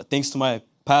also, noche. thanks to my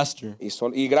pastor.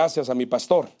 Y gracias a mi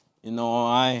pastor. You know,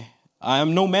 I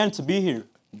am no man to be here.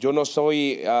 Yo no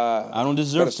soy I don't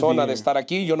deserve to be persona de here. estar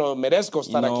aquí. Yo no merezco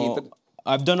estar aquí.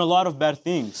 I've done a lot of bad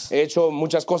things, He hecho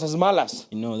muchas cosas malas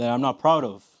that I'm not proud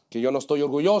of. que yo no estoy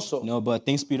orgulloso. But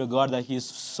thanks be to God that He is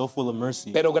so full of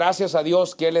mercy. Pero gracias a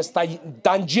Dios que Él está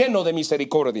tan lleno de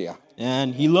misericordia.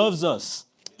 And He loves us,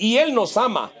 Y Él nos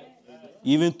ama,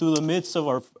 even through the midst of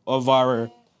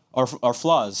our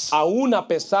flaws. aún a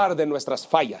pesar de nuestras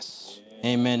fallas.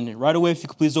 Amen. Right away, if you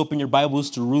could please open your Bibles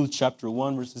to Ruth chapter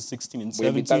 1, verses 16 and Voy a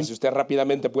invitar, 17. si usted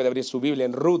rápidamente puede abrir su Biblia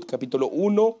en Ruth, capítulo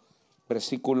 1,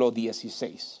 versículo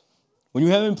 16. When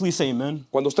you have it, please say amen.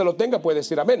 Cuando usted lo tenga, puede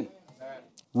decir amén.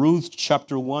 Ruth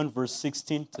chapter 1, verse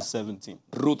 16 to 17.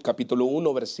 Ruth, capítulo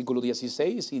 1, versículo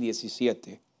 16 y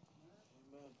 17.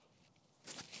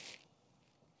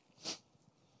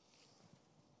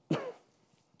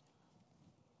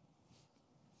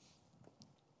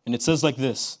 And it says like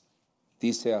this.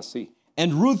 Dice así.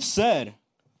 And Ruth said,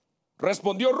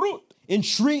 Respondió Ruth,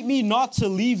 entreat me not to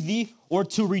leave thee or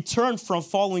to return from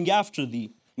following after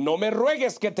thee. no me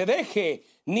ruegues que te deje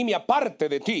ni me aparte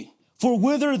de ti, For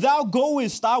whither thou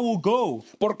goest, I will go,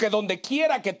 porque donde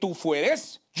quiera que tú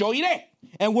fueres, yo iré,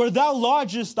 and where thou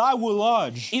lodgest, I will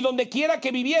lodge. y donde quiera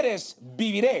que vivieres,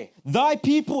 viviré. Thy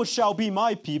people shall be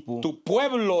my people, Tu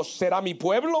pueblo será mi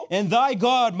pueblo, and thy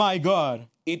God my God.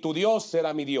 y tu Dios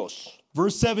será mi Dios.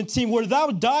 Verse 17, where thou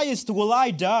diest will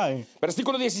I die,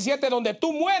 Versículo 17, donde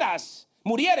tú murieres,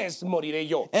 moriré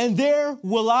yo. and there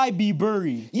will I be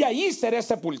buried. Y allí seré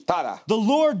sepultada. The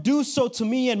Lord do so to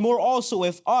me, and more also,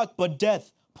 if aught but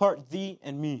death part thee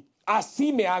and me.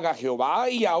 Así me haga Jehová,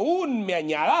 y aún me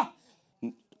añada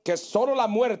que solo la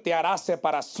muerte hará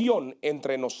separación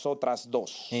entre nosotras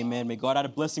dos. Amen. May God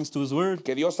add blessings to His word.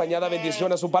 Que Dios añada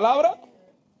bendición a su palabra.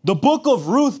 The book of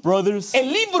Ruth, brothers,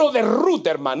 El libro de Ruth,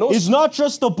 hermanos, is not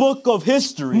just a book of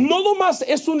history. no nomás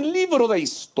es un libro de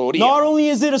historia. Not only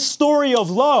is it a story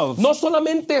of love, No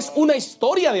solamente es una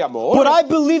historia de amor, but I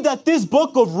believe that this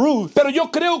book of Ruth pero yo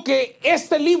creo que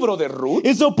este libro de Ruth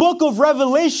is a book of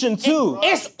revelation too.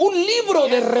 es un libro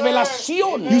de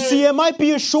revelación. You see, it might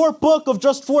be a short book of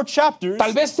just 4 chapters.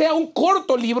 Tal vez sea un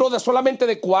corto libro de solamente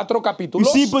de 4 You capítulos,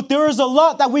 see, but there is a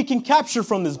lot that we can capture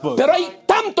from this book. pero hay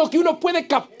tanto que uno puede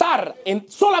captar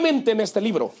solamente en este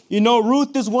libro. You know,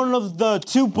 Ruth is one of the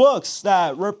 2 books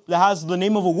that has the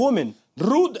name of a woman.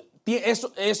 Ruth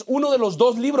es uno de los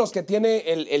 2 libros que tiene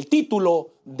el título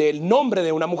del nombre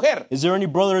de una mujer. Is there any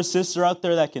brother or sister out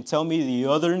there that can tell me the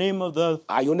other name of the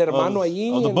Hay un hermano of-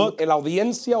 allí of the book? en la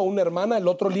audiencia o una hermana, el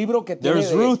otro libro que tiene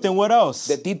There's Ruth, and what else?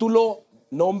 de título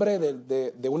nombre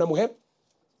de una mujer.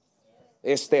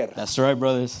 Esther. That's right,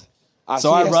 brothers. Así So,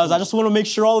 all right, es. brothers, I just want to make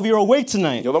sure all of you are awake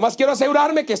tonight. Yo nomás quiero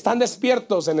asegurarme que están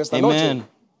despiertos en esta Amen. noche.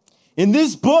 In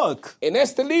this book, En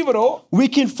este libro we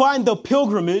can find the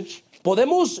pilgrimage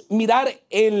podemos mirar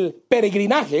el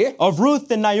peregrinaje of Ruth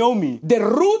and Naomi. de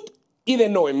Ruth y de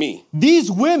Noemí.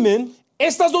 These women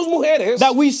Estas 2 mujeres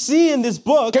that we see in this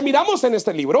book, que miramos en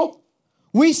este libro,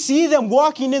 we see them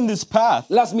walking in this path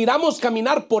las miramos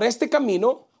caminar por este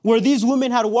camino where these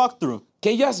women had walked through.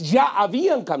 que ellas ya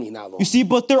habían caminado. You see,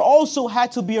 but there also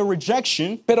had to be a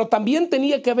rejection Pero también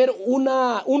tenía que haber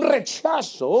un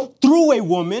rechazo through a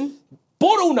woman,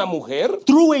 por una mujer,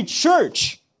 through a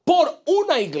church, por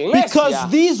una because iglesia.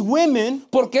 these women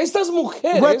Porque estas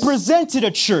mujeres represented a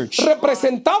church.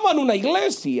 representaban una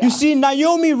iglesia. You see,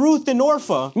 Naomi, Ruth, and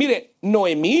Orpha, Mire,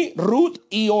 Noemí, Ruth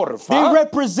y they Orfa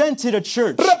represented a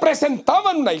church.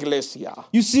 representaban una iglesia.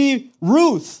 You see,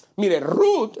 Ruth Mire,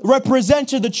 Ruth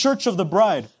represented the church of the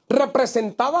bride.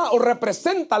 representaba o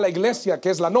representa la iglesia que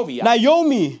es la novia.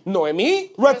 Naomi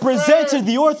Noemí represented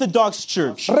the Orthodox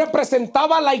church,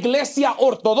 representaba la iglesia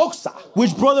ortodoxa.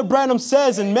 which Brother Branham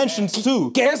says and mentions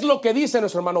too. ¿Qué es lo que dice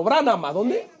nuestro hermano Branham? ¿A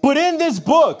dónde? But in this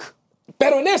book,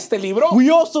 Pero en este libro we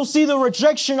also see the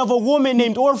rejection of a woman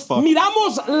named Orpha.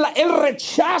 miramos el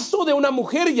rechazo de una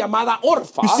mujer llamada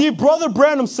Orfa. You see, Brother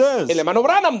Branham says El hermano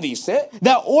Branham dice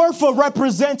that Orpha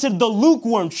represented the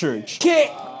lukewarm church, que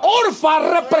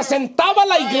Orfa representaba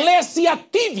la iglesia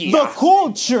the tibia,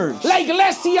 cold church, la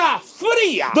iglesia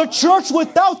fría, the church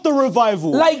without the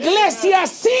revival, la iglesia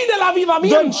sin el the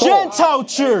avivamiento, Gentile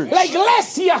church, la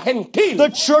iglesia gentil, the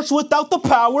church without the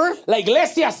power, la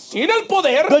iglesia sin el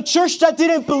poder, the church that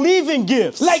didn't believe in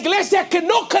gifts, la iglesia que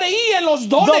no creía en los the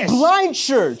dones, blind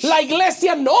church, la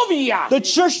iglesia novia, the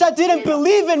church that didn't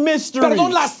believe in mysteries,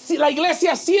 perdón, la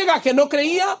iglesia ciega que no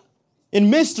creía in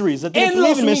mysteries, that didn't en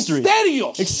los believe in mysteries,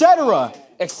 misterios, etc.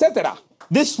 etcétera.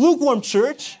 This lukewarm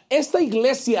church esta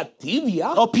iglesia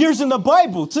tibia appears in the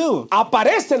Bible too.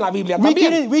 aparece en la Biblia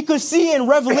también. We could see in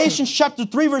Revelation chapter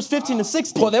 3 verse 15 to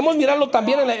 16. Podemos mirarlo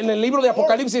también en el libro de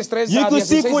Apocalipsis 3 You a can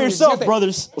see 16 for y yourself, 17.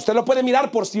 brothers. Usted lo puede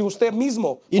mirar por si usted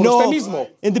mismo, You por usted know, mismo.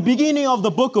 in the beginning of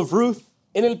the book of Ruth,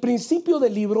 En el principio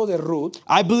del libro de Ruth,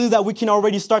 I believe that we can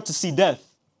already start to see death.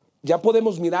 ya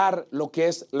podemos mirar lo que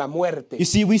es la muerte. You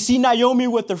see, we see Naomi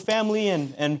with her family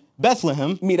in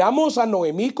Bethlehem, Miramos a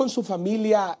Noemí con su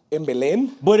familia en Belén,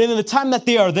 but in the time that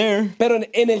they are there, pero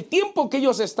en el tiempo que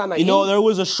ellos están ahí, you know, there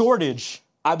was a shortage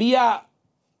había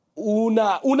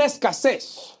una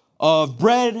escasez of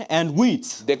bread and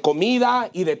wheat. de comida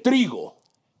y de trigo.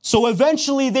 So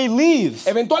eventually they leave.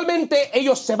 Eventualmente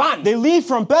ellos se van. They leave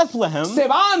from Bethlehem Se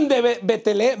van de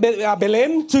a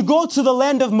Belén to go to the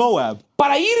land of Moab.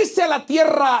 para irse a la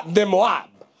tierra de Moab.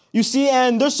 You see,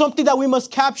 and there's something that we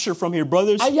must capture from here,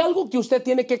 brothers. Hay algo que usted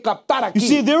tiene que captar You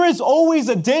see, aquí. there is always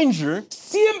a danger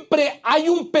Siempre hay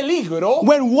un peligro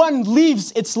when one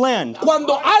leaves its land.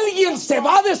 cuando alguien se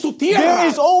va de su There tierra.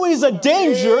 is always a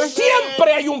danger.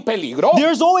 Siempre hay un peligro.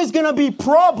 There's always going to be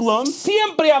problems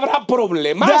Siempre habrá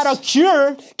problemas that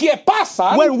occur que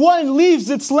pasan when one leaves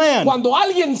its land. cuando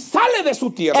alguien sale de su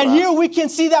tierra. And here we can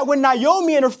see that when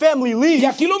Naomi and her family Y leave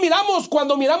aquí lo miramos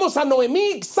cuando miramos a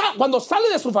Noemí, cuando sale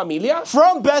de su familia,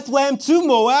 from Bethlehem to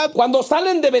Moab, cuando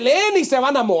salen de Belén y se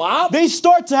van a Moab, they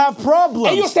start to have problems.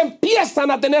 ellos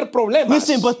empiezan a tener problemas.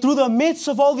 Listen, but through the midst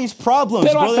of all these problems,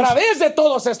 Pero a brothers, través de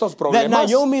todos estos that problemas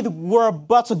Naomi were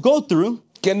about to go through,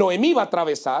 que Noemí va a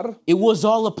atravesar, it was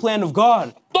all a plan of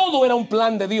God. todo era un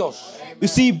plan de Dios. You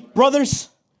see, brothers,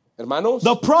 Hermanos,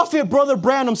 the prophet Brother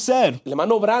Branham said, el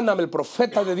hermano Branham, el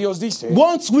profeta de Dios, dice: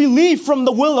 once we leave from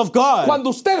the will of God, cuando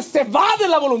usted se va de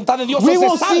la voluntad de Dios, we o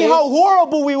will se see sale, how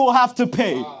horrible we will have to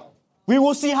pay. We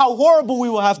will see how horrible we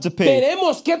will have to pay.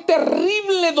 veremos qué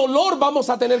terrible dolor vamos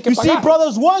a tener que You see, pagar.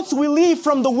 brothers, once we leave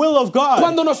from the will of God,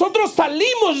 Cuando nosotros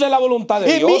salimos de la voluntad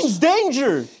de it means Dios,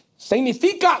 danger.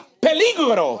 significa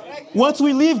peligro. Once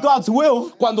we leave God's will,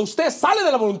 Cuando usted sale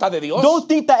de la voluntad de Dios, don't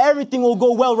think that everything will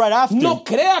go well right after. no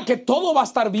crea que todo va a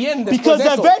estar bien después Because de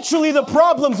eso. eventually the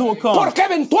problems will come. Porque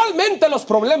eventualmente los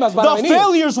problemas van a The venir.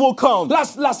 failures will come.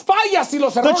 Las fallas y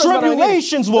los errores van a venir.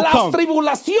 tribulations will Las come.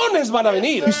 tribulaciones van a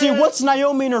venir. You see, once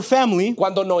Naomi and her family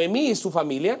Cuando Noemí y su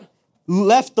familia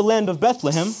left the land of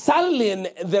Bethlehem, salen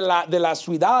de la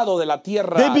ciudad o de la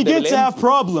tierra they de begin to Belén, have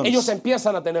problems. ellos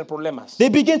empiezan a tener problemas. They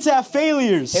begin to have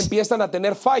failures. Empiezan a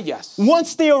tener fallas.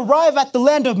 Once they arrive at the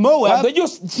land of Cuando Moab,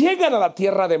 ellos llegan a la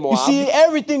tierra de you Moab, see,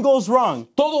 everything goes wrong.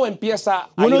 todo empieza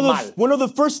a ir mal. One of the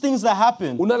first things that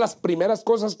happen, Una de las primeras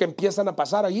cosas que empiezan a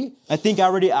pasar allí, I think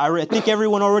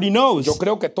everyone already knows. yo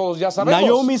creo que todos ya sabemos.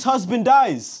 Naomi's husband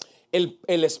dies.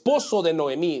 El esposo de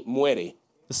Noemí muere.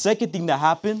 The second thing that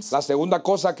happens La segunda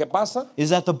cosa que pasa, is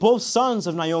that the both sons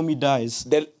of Naomi dies.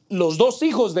 los dos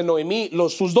hijos de Noemí,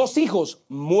 sus dos hijos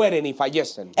mueren y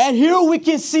fallecen. And here we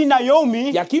can see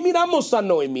Naomi Y aquí miramos a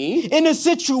Noemí in a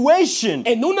situation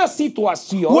en una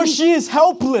situación where she is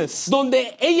helpless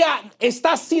donde ella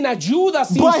está sin ayuda,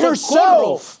 sin by socorro,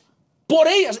 herself, por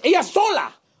ella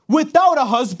sola, without a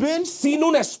husband sin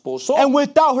un esposo and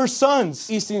without her sons.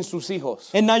 y sin sus hijos.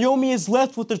 And Naomi is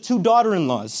left with her two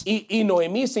daughter-in-laws, Y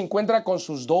Noemí se encuentra con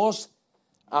sus dos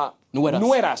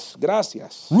Nueras.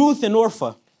 gracias, Ruth and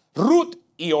Orpah. Ruth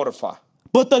y Orfa.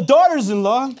 But the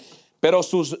daughters-in-law Pero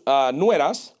sus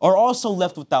nueras are also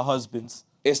left without husbands.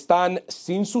 están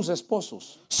sin sus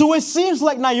esposos. So it seems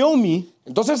like Naomi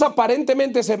Entonces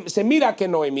aparentemente se mira que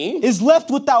Noemí is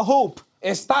left without hope.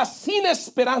 está sin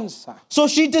esperanza. So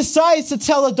she decides to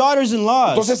tell the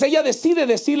daughters-in-law Entonces ella decide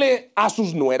decirle a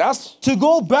sus nueras to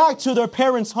go back to their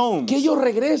parents' homes. que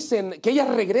ellas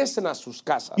regresen a sus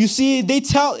casas. You see,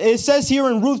 it says here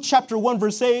in Ruth chapter 1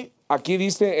 verse 8, Aquí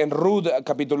dice en Ruth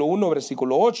capítulo 1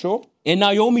 versículo 8, and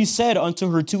Naomi said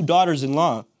unto her two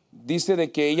daughters-in-law, dice de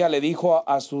que ella le dijo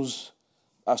a sus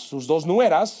dos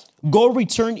nueras, go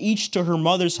return each to her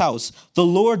mother's house. The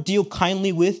Lord deal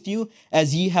kindly with you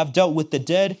as ye have dealt with the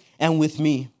dead and with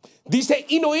me. dice,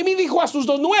 y Noemí dijo a sus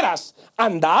dos nueras,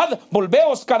 andad,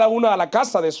 volveos cada una a la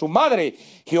casa de su madre.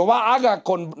 Jehová haga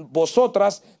con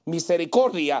vosotras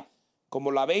misericordia,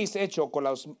 como lo habéis hecho con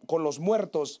los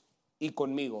muertos y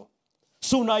conmigo.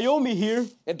 So Naomi here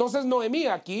Entonces Noemí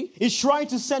aquí is trying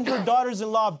to send her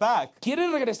daughters-in-law back. quiere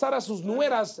regresar a sus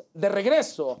nueras de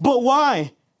regreso. But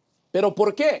why? ¿Pero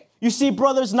por qué? You see,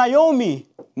 brothers, Naomi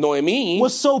Noemí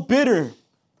was so bitter.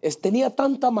 tenía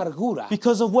tanta amargura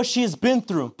because of what she has been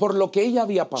through. por lo que ella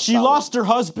había She pasado. lost her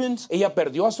husband. Ella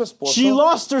perdió a su esposo, She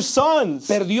lost her sons.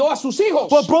 perdió a sus hijos.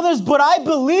 But brothers, but I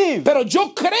believe Pero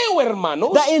yo creo,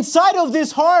 hermanos, that inside of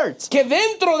this heart, que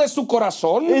dentro de su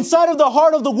corazón, inside of the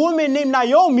heart of the woman named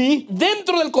Naomi,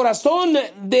 dentro del corazón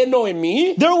de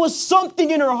Noemí, there was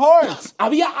something in her heart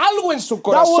había algo en su that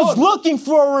was corazón looking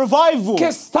for a revival. que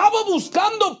estaba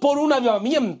buscando por un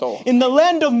avivamiento. In the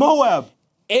land of Moab,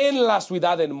 En la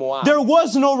ciudad de Moab there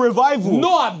was no revival.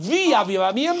 no había The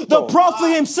avivamiento.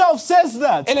 prophet himself says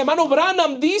that El hermano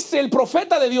Branham dice, el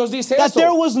profeta de Dios dice that there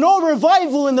eso, was no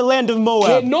revival in the land of que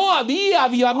Moab. no había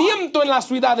avivamiento en la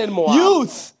ciudad de Moab.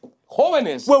 Youth,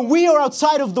 Jóvenes, when we are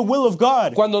outside of the will of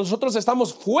God, cuando nosotros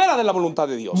estamos fuera de la voluntad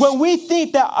de Dios, when we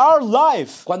think that our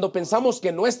life, cuando pensamos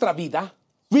que nuestra vida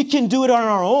we can do it on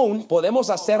our own, podemos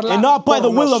hacerla And not by por the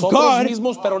will of nosotros God.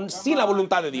 mismos, pero sin la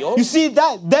voluntad de Dios, you see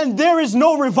that, then there is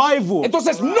no revival.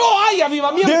 entonces no hay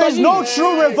avivamiento There is allí. no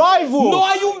true revival. No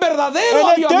hay un verdadero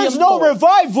And if there's no avivamiento.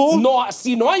 revival, No,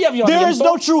 si no hay there is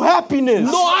no avivamiento, true happiness.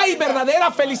 no hay verdadera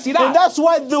And felicidad. that's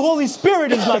why the Holy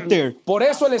Spirit is not there. Por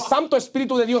eso el Santo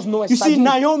Espíritu de Dios no You está see, allí.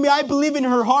 Naomi, I believe in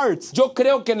her heart, Yo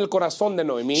creo que en el corazón de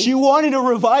Noemí, she wanted a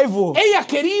revival. ella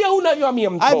quería un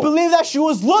avivamiento. I believe that she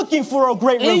was looking for a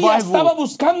great Ella estaba revival.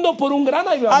 buscando por un gran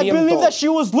I believe avivamiento. that she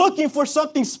was looking for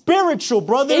something spiritual,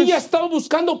 brothers. Ella estaba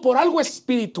buscando por algo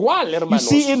espiritual, You hermanos.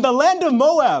 see, in the land of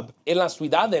Moab, En la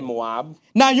ciudad de Moab,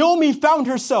 Naomi found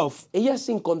herself ella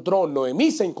se encontró,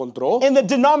 Noemí se encontró in the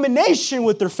denomination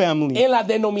with her family. en la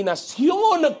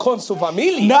denominación con su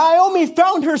familia. Naomi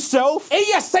found herself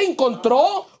Ella se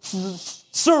encontró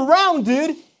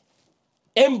surrounded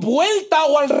envuelta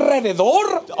o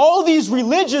alrededor, all these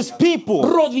religious people.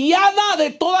 rodeada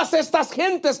de todas estas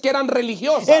gentes que eran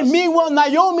religiosas. And meanwhile,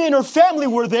 Naomi and her family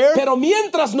were there. Pero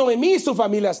mientras Noemí y su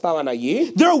familia estaban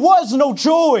allí, There was no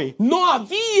joy. no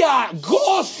había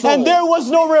gozo. And there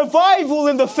was no revival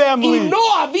in the Y family. no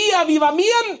había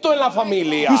avivamiento en la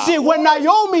familia. You see, when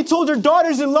Naomi told her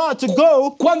daughters-in-law to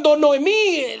go, Cuando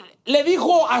Noemí le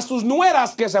dijo a sus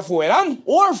nueras que se fueran,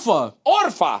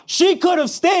 Orfa, she could have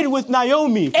stayed with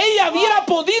Naomi. ella hubiera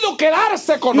podido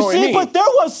quedarse con You see, Noemí. but there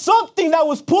was something that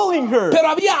was pulling her Pero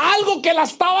había algo que la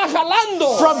estaba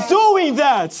jalando from doing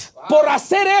that. por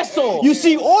hacer eso. You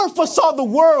see, Orpha saw the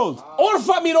world.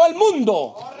 Orfa miró el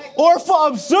mundo. Orpha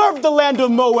observed the land of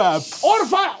Moab.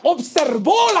 Orfa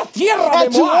observó la tierra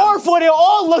And de to Moab. Orpha, it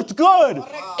all looked good.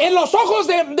 En los ojos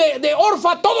de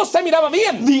Orfa todo se miraba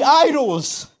bien. The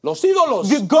idols, Los ídolos,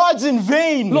 the gods in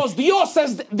vain, los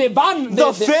dioses the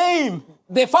fame,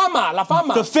 de fama, la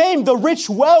fama, the rich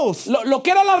wealth, lo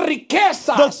que eran las the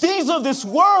riquezas, things of this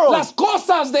world, las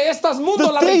cosas de estas mundos,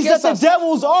 the las things that the riquezas,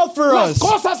 devils offer las us.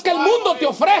 cosas que el mundo te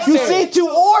You see, ofrece. to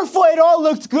Orpha, it all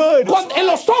looked good. En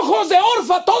los ojos de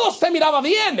Orfa todo se miraba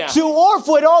bien. To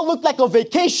Orpha, it all looked like a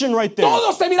vacation right there.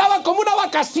 Todo se miraba como una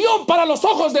vacación para los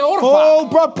ojos de Orfa. Oh,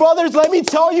 brothers, let me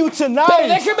tell you Pero tonight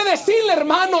déjeme decirle,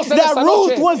 hermanos, en that esta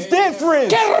Ruth noche, was different.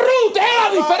 que Ruth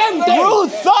era diferente.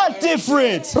 Ruth thought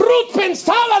different. Ruth pensaba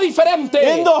diferente.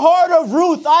 In the heart of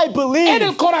Ruth, I En el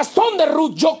believe, corazón de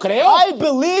Ruth, yo creo I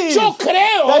believe Yo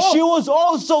creo that she was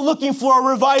also looking for a que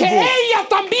revival. ella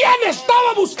también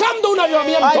estaba buscando un I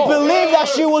avivamiento. believe that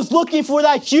she was looking for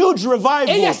that huge Ella revival.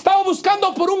 estaba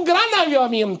buscando por un gran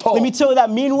avivamiento. Let me tell you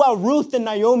that meanwhile, Ruth and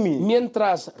Naomi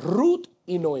Mientras Ruth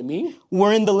y Noemí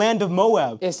were in the land of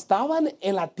Moab. estaban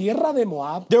en la tierra de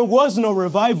Moab, There was no ya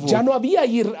revival. no había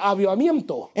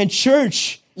avivamiento. And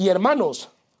church, Y hermanos,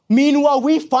 meanwhile,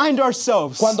 we find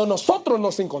ourselves cuando nosotros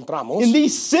nos encontramos in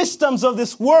these systems of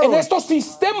this en world, estos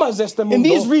sistemas de este in mundo,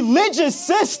 these religious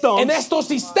en systems, estos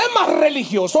sistemas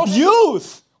religiosos,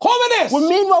 youth, jóvenes, when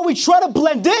meanwhile we try to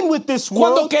blend in with this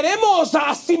cuando world, queremos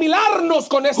asimilarnos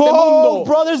con este oh, mundo,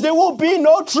 brothers, there will be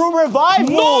no true revival.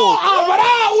 no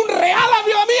habrá un real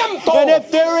avivamiento. And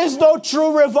if there is no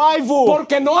true revival,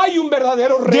 Porque no hay un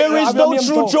verdadero there is no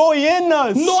true avivamiento. joy in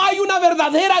us. No hay un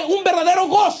verdadero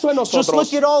gozo en Just nosotros.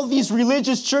 look at all these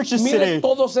religious churches Mire today.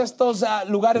 todos estos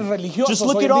lugares religiosos Just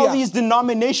look hoy at en all día. these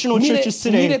denominational Mire, churches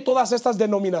mire today. todas estas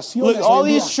denominaciones Look, all hoy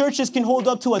en these día. churches can hold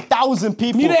up to 1,000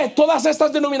 people. Mire, todas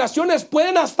estas denominaciones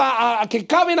pueden hasta que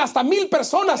caben hasta 1,000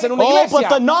 personas en una Oh, but iglesia.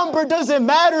 the number doesn't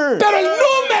matter. Pero el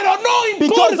número no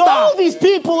Because importa. all these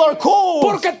people are cold.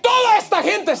 Porque toda esta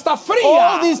gente está All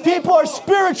fría. these people are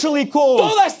spiritually cold.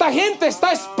 Toda esta gente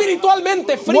está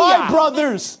espiritualmente Why, fría.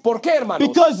 brothers? ¿Por qué, hermanos?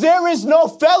 Because there is no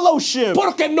fellowship.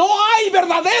 Porque no hay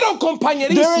verdadero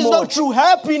compañerismo. There is no true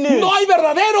happiness. No hay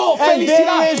verdadero And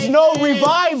felicidad. there is no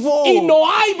revival. Y no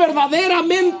hay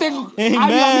verdaderamente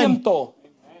avivamiento.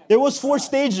 There was 4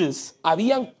 stages.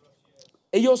 Habían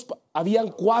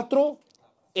 4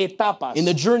 etapas. in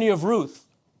the journey of Ruth.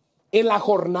 En la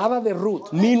jornada de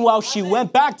Ruth, Meanwhile, she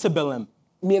went back to Bethlehem.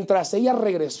 mientras ella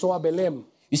regresó a Belén,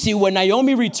 You see, when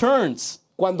Naomi returns,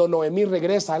 cuando Noemí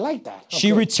regresa, I like that.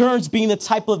 she returns being the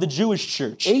type of the Jewish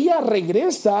church. Ella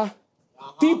regresa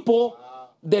tipo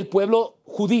del pueblo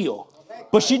judío,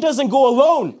 But she doesn't go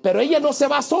alone. pero ella no se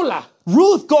va sola.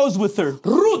 Ruth goes with her.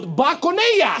 Ruth va con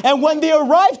ella. And when they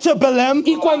arrive to Bethlehem,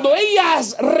 Y cuando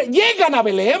ellas llegan a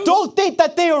Belén, don't think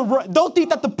that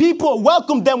the people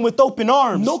welcomed them with open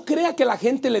arms. no crea que la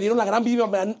gente le dieron la gran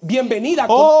bienvenida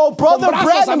Oh, con Brother brazos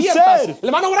Branham abiertas. said- El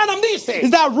hermano Branham dice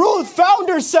Is that Ruth found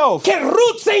herself, que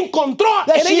Ruth se encontró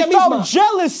that en she ella found misma.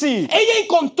 jealousy, Ella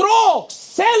encontró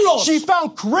celos. she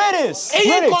found critics,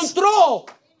 Ella encontró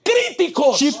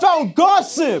críticos. she found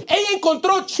gossip Ella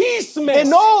encontró chismes.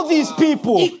 in all these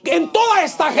people. Y en toda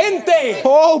esta gente.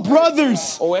 Oh,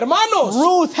 brothers, Oh, hermanos.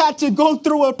 Ruth had to go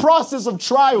through a process of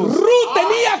trials. Ruth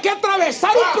tenía que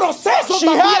atravesar un proceso She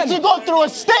had to también. go through a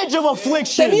stage of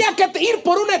affliction. Tenía que ir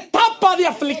por una etapa de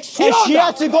aflicción. And she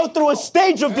had to go through a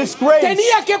stage of disgrace.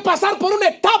 Tenía que pasar por una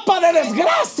etapa de You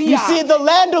desgracia. see, the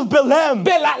land of Bethlehem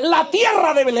La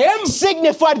tierra de Belén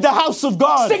signified the house of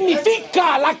God.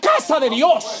 significa la casa de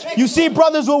Dios. You see,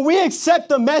 brothers, when we accept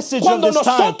the message of Cuando this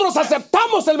time, nosotros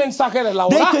aceptamos el mensaje de la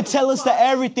they hora, could tell us that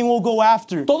everything will go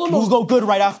after. Todos Will nos- go good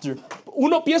right after.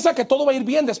 uno piensa que todo va a ir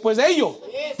bien después de ello.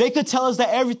 They could tell us that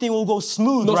everything will go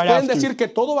smooth Nos right pueden after. decir que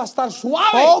todo va a estar suave.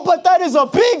 Oh, but that is a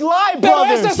big lie, Pero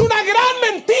esa brothers. es una gran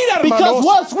mentira, Because hermanos.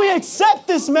 once we accept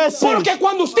this message, Porque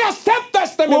cuando usted acepta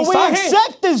este when we mensaje,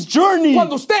 accept this journey,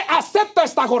 cuando usted acepta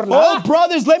esta oh, jornada,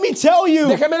 brothers, let me tell you,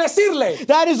 déjeme decirle,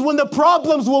 that is when the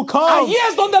problems will come. ahí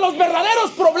es donde los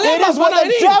verdaderos It problemas is when van a the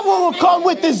venir. devil will come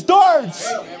with his darts.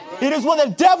 It is when the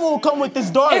devil will come with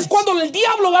his darts. Es cuando el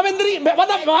diablo va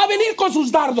a venir con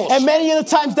sus dardos. And many of the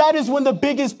times that is when the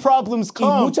biggest problems Y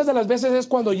come. muchas de las veces es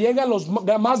cuando llegan los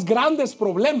más grandes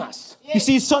problemas. You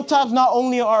see, sometimes not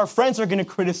only our friends are going to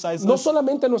criticize No us,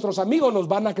 solamente nuestros amigos nos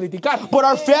van a criticar, but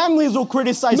our families will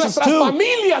criticize us nuestras too.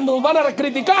 familias nos van a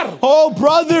criticar. Oh,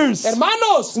 brothers,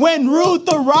 Hermanos, when Ruth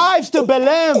arrives to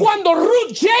Bethlehem, cuando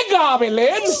Ruth llega a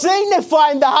Belén,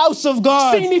 signifying the house of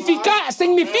God,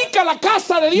 significa la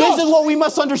casa de Dios. this is what we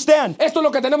must understand. Esto es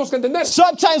lo que tenemos que entender.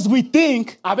 Sometimes we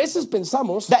think A veces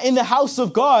pensamos that in the house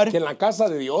of God, que en la casa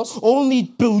de Dios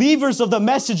only believers of the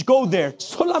message go there.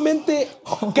 solamente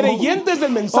creyentes del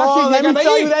mensaje Oh, let me llegan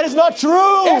tell ahí. you, that is not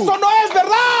true. Eso no es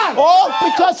verdad. Oh,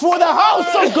 because for the house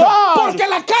of God, Porque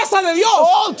la casa de Dios,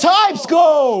 all types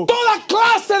go. toda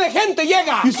clase de gente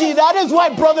llega. You see, that is why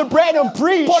Brother Branham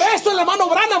preached Por eso el hermano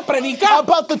Branham predica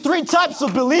about the three types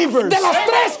of believers. de las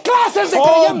tres clases de Oh,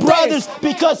 creyentes. brothers,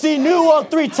 because he knew all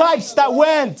three types that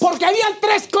went. Porque habían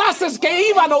tres clases que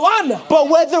iban o van. But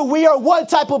whether we are one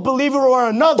type of believer or Tal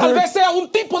another, vez sea un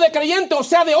tipo de creyente o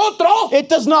sea de otro. it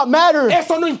does not matter.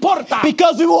 Eso no importa.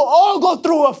 Because we will all go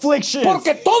through affliction.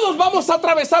 Porque todos vamos a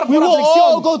atravesar We por will all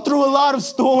aflicción. go through a lot of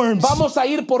storms. Vamos a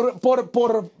ir por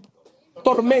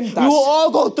tormentas. We will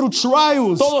all go through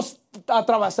trials. Todos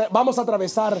vamos a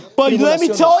atravesar But let me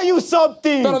tribulaciones. tell you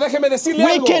something. Pero déjeme decirle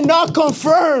We algo. cannot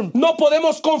confirm No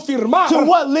podemos confirmar to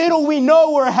what little we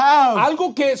know or have.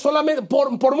 algo que solamente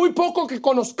por muy poco que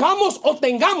conozcamos o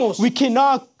tengamos. We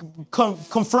cannot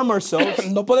confirm ourselves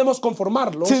No podemos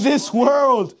conformarlos to this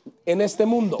world. en este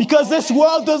mundo. Because this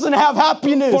world doesn't have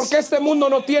happiness. Porque este mundo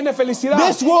no tiene felicidad.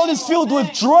 This world is filled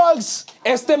with drugs.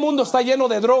 Este mundo está lleno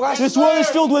de drogas. This world is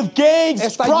filled with gangs,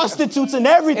 Está- prostitutes, and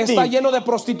Está everything. lleno de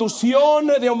prostitución,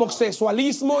 de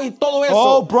homosexualismo y todo eso.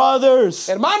 Oh, brothers.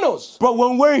 Hermanos, But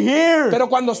when we're here, pero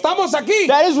cuando estamos aquí,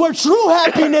 that is where true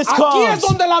happiness aquí es comes.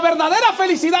 donde la verdadera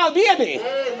felicidad viene.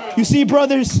 You see,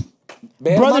 brothers,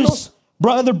 Ve, hermanos,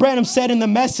 Brother Branham said in the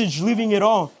message, Leaving It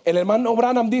All. el hermano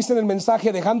Branham dice en el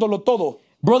mensaje dejándolo todo,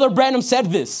 Brother Branham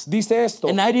said this. dice esto.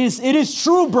 And it is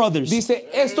true, brothers. Dice,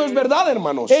 esto es verdad,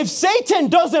 hermanos. If Satan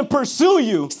doesn't pursue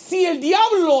you, Si el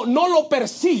diablo no lo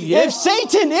persigue, if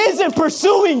Satan isn't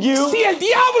pursuing you, si el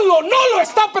diablo no lo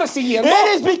está persiguiendo,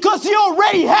 it is because he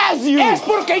already has you. es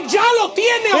porque ya lo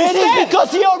tiene a It is usted.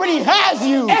 because he already has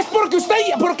you. Es porque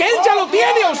él ya lo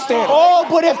tiene a usted. Oh,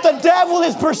 but if the devil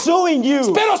is pursuing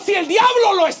you, Pero si el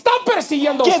diablo lo está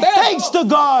persiguiendo a give usted, thanks to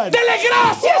God dele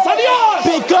gracias a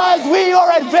Dios. because we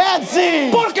are advancing,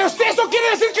 Porque eso quiere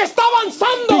decir que está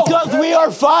avanzando. because we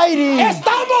are fighting.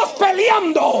 Estamos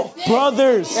peleando.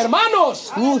 Brothers,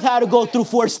 Hermanos, Ruth had to go through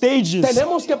 4 stages.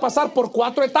 tenemos que pasar por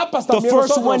 4 etapas The también first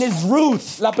nosotros. one is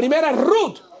Ruth La primera es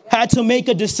Ruth. had to make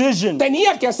a decision.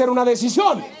 Tenía que hacer una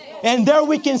decisión. And there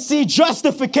we can see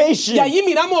justification. Y allí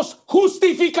miramos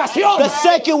justificación. The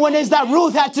second one is that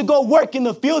Ruth had to go work in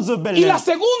the fields of Y la Bethlehem,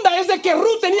 segunda es de que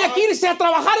Ruth tenía que irse a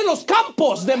trabajar en los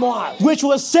campos de Moab. which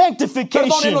was Perdón, en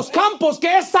sanctification. los campos,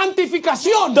 que es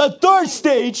santificación. The third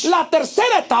stage La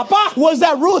tercera etapa, was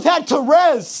that Ruth had to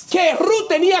rest. que Ruth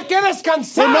tenía que In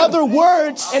descansar. other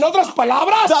words, En otras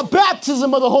palabras, the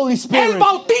baptism of the Holy el Spirit.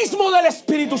 bautismo del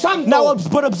Espíritu Santo. Now,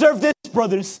 but observe this,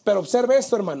 brothers. Pero observe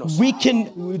esto, hermanos.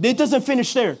 It doesn't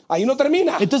finish there. Ahí no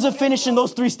termina. It doesn't finish in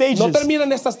those three stages. No termina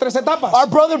en estas tres etapas. Our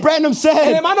brother Branham El said,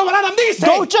 hermano Branham dice,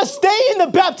 don't just stay in the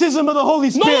baptism of the Holy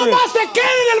no Spirit. nomás se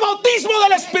quede en el bautismo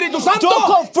del Espíritu Santo.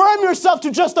 Don't confirm yourself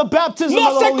to just the baptism No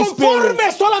of the se Holy Spirit.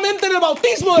 conforme solamente en el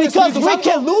bautismo del Because Espíritu we Santo.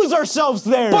 can lose ourselves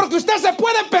there. Porque usted se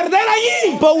puede perder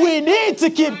allí. But we need to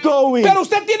keep going. Pero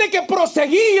usted tiene que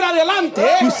proseguir adelante.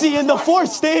 You see, in the fourth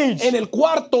stage, En el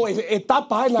cuarto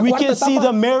etapa, en la we cuarta can see the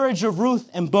etapa, marriage of Ruth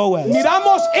and Boaz.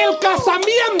 miramos el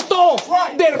casamiento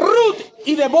de Ruth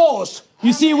y de Boaz.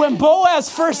 You see, when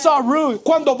Boaz first saw Ruth,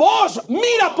 Cuando Boaz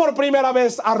mira por primera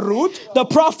vez a Ruth, the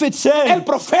prophet el said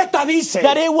profeta dice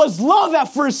that it was love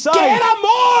at first que sight. era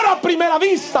amor a primera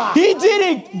vista.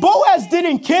 Boaz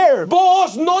didn't care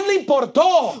Boaz no le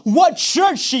importó what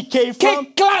church she came from,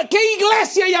 qué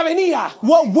iglesia ella venía,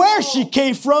 where she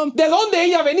came from. de dónde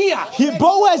ella venía.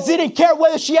 Boaz didn't care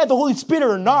whether she had the Holy Spirit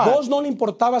or not. Boaz no le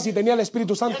importaba si tenía el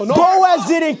Espíritu Santo, no. Boaz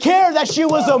didn't care that she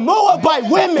was a Moabite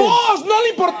woman. Boaz no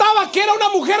le importaba que era una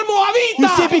mujer You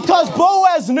see, moabita, because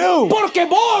Boaz knew porque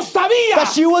Boaz sabía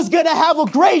that she was going to have a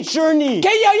great journey, que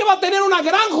ella iba a tener una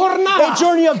gran jornada, a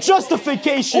journey of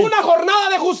justification, una jornada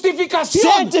de justificación,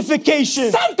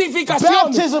 sanctification, santificación,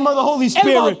 baptism of the Holy el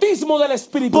Spirit. bautismo del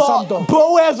Espíritu Santo.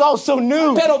 Boaz also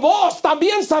knew Pero Boaz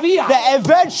también sabía that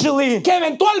eventually que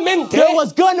eventualmente there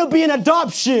was going to be an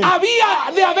adoption,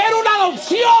 había de haber una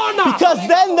adopción, because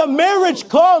then the marriage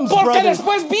comes, porque brothers.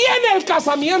 después viene el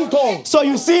casamiento. So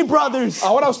you see, brothers,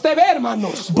 Ahora usted ve,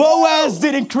 hermanos, Boaz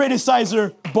didn't criticize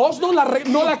her. Boaz no la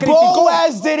criticó.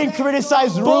 Boaz didn't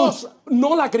criticize Ruth Boaz no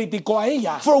la criticó a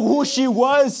ella. for who she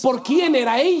was. ¿Por quién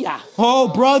era ella? Oh,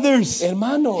 brothers,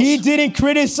 Hermanos, he didn't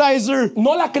criticize her,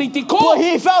 no la criticó but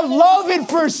he found love at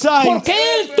first sight. porque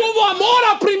él tuvo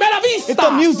amor a primera If the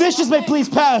vista. musicians may please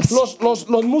pass. Los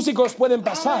músicos pueden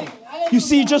pasar. You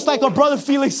see, just like our brother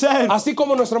Felix said, Así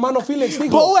como nuestro hermano Felix dijo,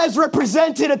 Boaz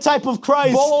represented a type of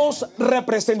Christ, Boaz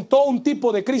representó un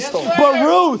tipo de Cristo. but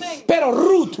Ruth Pero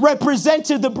Ruth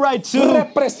represented the bride too.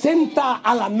 representa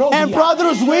a la novia. And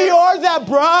brothers, we are that Y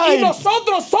bride.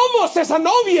 nosotros somos esa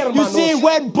novia, You hermanos. see,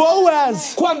 when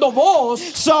Boaz Cuando Boaz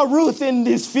saw Ruth in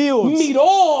these fields,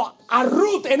 miró a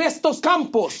Ruth en estos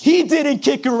campos, he didn't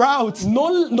kick her out. no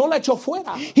la echó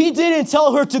fuera. He didn't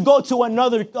tell her to go to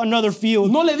another field.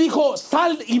 No le dijo,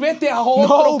 sal y vete a otro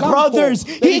No, campo. brothers,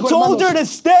 Le he dijo, told her hermanos,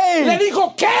 to stay. le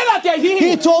dijo, quédate allí.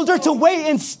 He told her to wait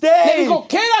and Le stay. dijo,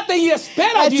 quédate y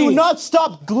espera And do allí. not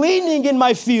stop gleaning in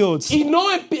my fields. Y no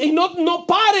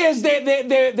pares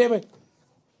de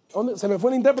 ¿dónde? Se me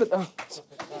fue el intérprete.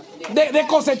 De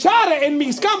cosechar en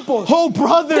mis campos. Oh, De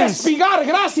brothers, espigar,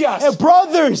 gracias.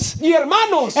 brothers, Y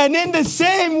hermanos, and in the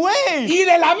same way, y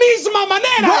de la misma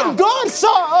manera, when God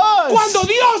saw us, cuando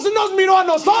Dios nos miró a He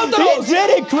nosotros,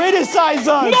 didn't criticize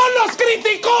us. no nos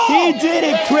criticó. He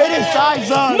didn't criticize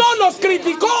us. No nos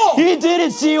criticó. He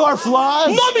didn't see our flaws.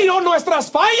 No miró nuestras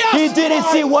He fallas. didn't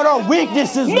see what our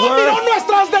weaknesses No miró were.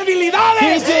 nuestras He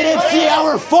debilidades. didn't see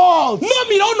our faults. No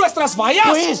miró nuestras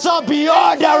fallas. He saw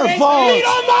beyond our faults.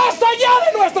 Miró más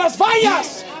allá de nuestras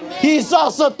fallas. He saw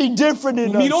something different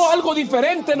in Miró us. algo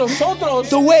diferente en nosotros.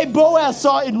 The way Boaz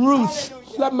saw in Ruth.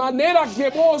 La manera que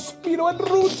vos miró en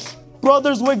Ruth.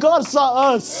 Brothers, when God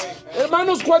saw us,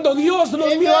 Hermanos, cuando Dios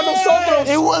nos miró a nosotros,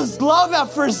 it was love at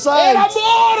first era sight.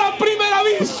 amor a primera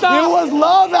vista. It was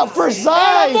love at first Era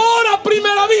sight. amor a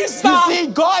primera vista. You see,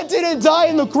 God didn't die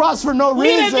on the cross for no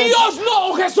Mire, reason. Dios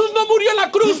no, Jesús no murió en la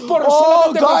cruz por Oh,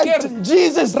 solamente cualquier God,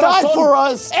 Jesus died razón. for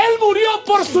us Él murió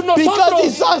por because He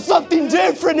nosotros, saw something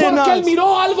different in porque Él us.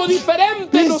 miró algo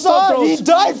diferente en He nosotros.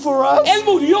 died for us Él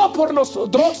murió por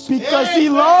nosotros because He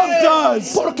loved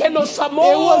us. porque nos It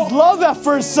amó. was love at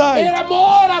first sight. Era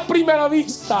amor a primera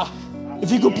vista. If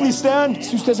you could please stand.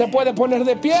 Si usted se puede poner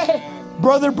de pie,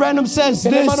 Brother Branham says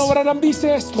el this hermano Branham dice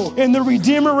esto in the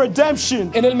Redeemer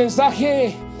Redemption, en el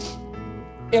mensaje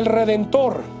El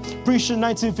Redentor, preached in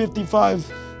 1955.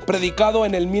 predicado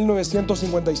en el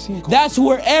 1955. That's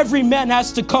where every man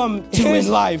has to come to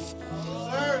in life.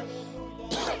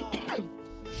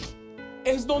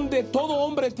 Es donde todo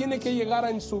hombre tiene que llegar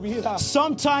en su vida.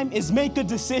 Sometime is make a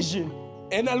decision.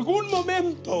 En algún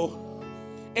momento,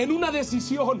 en una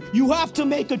decisión. You have to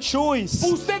make a choice.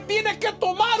 Usted tiene que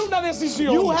tomar una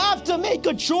decisión. You have to make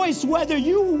a choice whether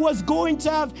you was going to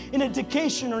have an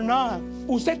education or not.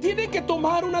 Usted tiene que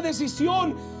tomar una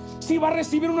decisión si va a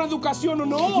recibir una educación o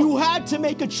no. You had to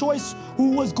make a choice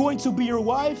who was going to be your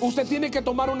wife. Usted tiene que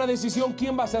tomar una decisión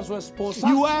quién va a ser su esposa.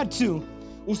 You had to.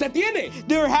 Usted tiene.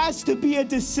 There has to be a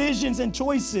decisions and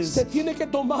choices Se tiene que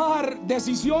tomar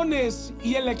decisiones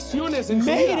y elecciones en su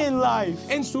made vida. in life.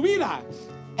 En su vida.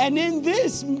 And in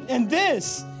this,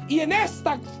 Y en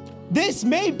esta this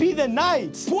may be the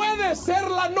night puede ser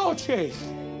la noche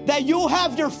that you'll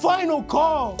have your final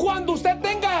call cuando usted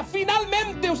tenga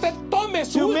finalmente usted tome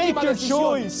su to make última your decisión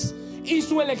choice y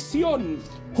su elección.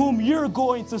 whom you're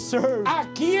going to serve. ¿A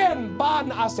quién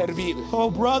van a servir? Oh,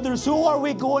 brothers, who are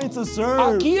we going to ¿A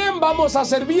serve? quién vamos a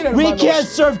servir, We hermanos? can't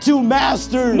serve two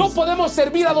masters. No podemos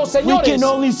servir a dos We señores. can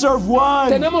only serve one.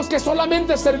 Tenemos que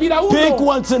solamente servir a Pick uno.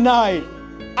 one tonight.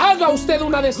 Haga usted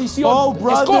una decisión. Oh,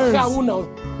 brothers. Escoja uno.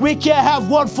 We can't have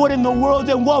one foot in the world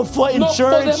and one foot in No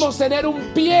church. podemos tener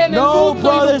un pie en el No, mundo y un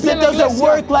brothers, pie it en la doesn't iglesia.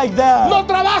 work like that. No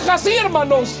trabaja así,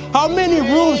 hermanos. How many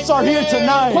Ruths are here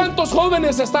tonight? ¿Cuántos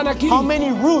jóvenes están aquí? How many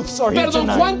Ruths are here Perdón,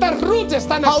 tonight? ¿cuántas Ruths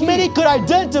están How aquí? many could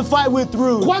identify with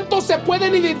Ruth? ¿Cuántos se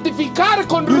pueden identificar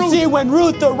con You Ruth? see, when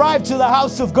Ruth arrived to the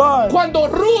house of God, Cuando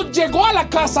Ruth llegó a la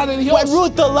casa de Dios, when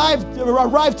Ruth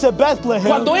arrived to Bethlehem,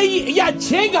 cuando ella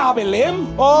llega a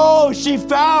Belén, oh, she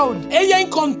found ella the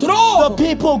encontró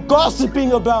people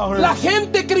gossiping about la her.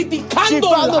 gente She found the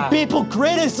criticándola, people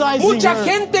criticizing mucha her.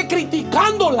 gente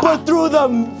criticándola, But through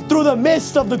the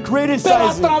midst of the pero a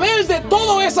criticizing, través de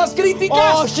todas esas oh,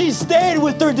 críticas, she stayed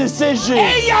with her decision.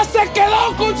 ella se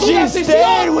quedó con su She stayed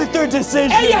decisión. with her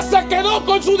decision. Ella se quedó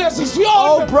con su Oh,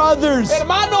 decisión. brothers,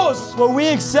 Hermanos, when we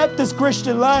accept this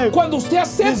Christian life, cuando usted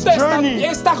acepta journey,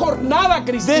 esta jornada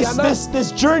cristiana,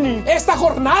 this journey, esta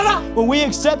jornada, when we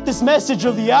accept this message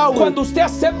of the hour cuando usted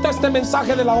acepta este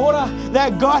mensaje de la hora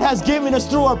that God has given us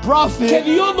through our que prophet,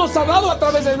 Dios nos ha dado a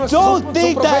través de nuestro don't su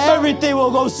think that profeta, everything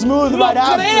will go smooth no right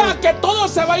crea after. que todo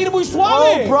se va a ir muy Oh,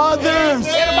 suave. brothers,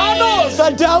 Hermanos,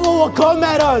 the devil will come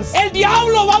at us. el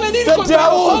diablo va a venir The contra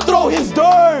devil will throw nosotros. his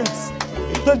darts.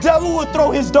 The devil will throw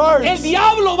his El darts.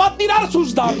 diablo va a tirar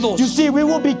sus dardos. You see, we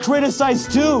will be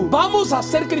criticized too. Vamos a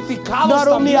ser criticados Not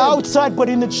only también. outside, but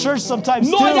in the church sometimes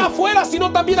No allá too. afuera,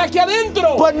 sino también aquí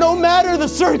adentro. But no matter the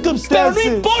Pero no circumstances,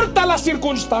 importa las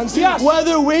circunstancias.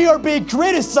 whether we are being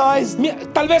criticized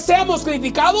Tal vez seamos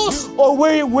criticados or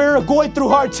we're going through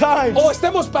hard times, o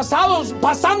estemos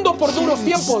pasando por duros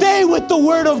tiempos. stay with the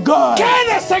word of God.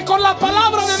 Quédese con la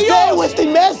palabra de Stay Dios. with the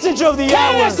message of the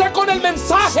hour. Quédese con el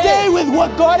mensaje. Stay with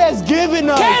what God has given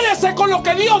us. Quédese con lo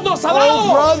que Dios nos ha Oh,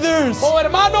 dado. brothers, Oh,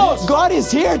 hermanos, God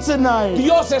is here tonight.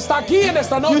 Dios está aquí en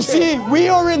esta You noche. see, we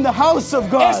are in the house of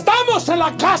God. Estamos en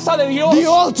la casa de Dios. The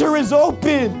altar is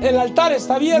open. El altar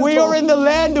está abierto. We are in the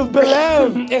land of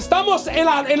Bethlehem. Estamos en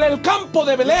el campo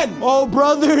de Belén. Oh,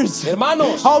 brothers,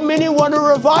 Hermanos, how many want a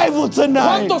revival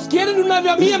tonight? ¿cuántos quieren un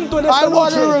avivamiento en I esta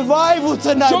want a noche? revival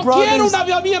tonight, Yo quiero un brothers.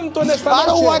 avivamiento en esta I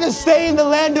don't want noche. to stay in the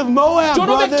land of Moab, Yo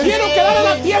no me brothers, quiero quedar en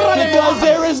la tierra de because Moab,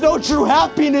 there is no true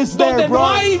happiness there, donde no bro.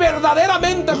 hay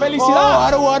verdaderamente Oh, I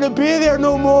felicidad. don't want to be there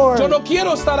no more. Yo no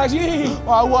quiero estar allí.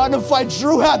 I want to find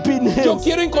true happiness. Yo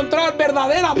quiero encontrar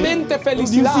verdaderamente You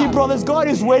see, felicidad. brothers, God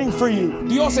is waiting for you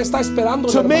Dios está esperando,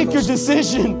 to make your hermanos,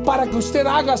 decision. para que usted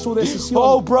haga su decisión.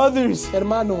 Oh, brothers,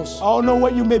 Hermanos, I don't know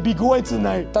what you may be going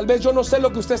tonight. tal vez yo no sé lo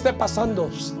que usted esté pasando.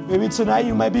 Maybe tonight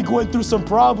you might be going through some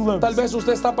problems. Tal vez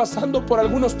usted está pasando por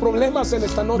algunos problemas en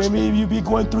esta noche. Maybe you be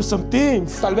going through some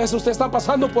things. Tal vez usted está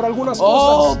pasando por algunas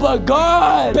Oh, cosas. but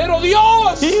God, Pero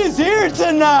Dios, He is here Él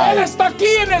tonight. está aquí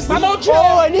en esta noche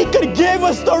Oh, and He could give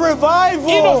us the y nos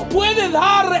revival. puede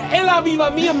dar el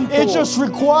avivamiento. It just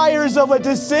requires of a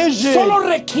decision. Solo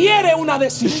requiere una It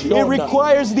decisión.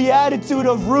 requires the attitude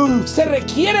of Ruth. Se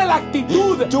requiere la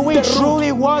actitud Do we de Ruth.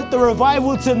 truly want the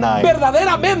revival tonight?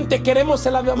 Verdaderamente queremos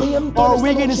el avivamiento. Or are en we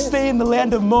esta going to noche? stay in the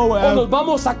land of O nos Moab?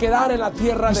 vamos a quedar en la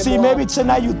tierra You de see, Moab. maybe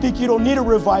tonight you think you don't need a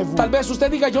revival. Tal vez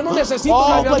usted diga, yo no necesito un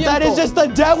Oh, but that is avivamiento. just the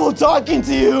devil talking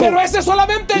to you. Pero ese es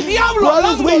solamente el diablo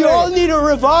Brothers, we all hablándole. need a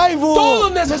revival.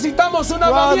 Todos necesitamos un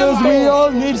Brothers, we avivamiento.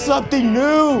 all need something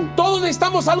new. Todos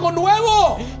necesitamos algo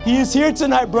nuevo. He is here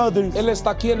tonight, brothers. Él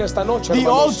está aquí en esta noche, The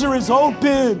hermanos. altar is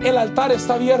open. El altar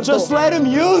está abierto. Just let him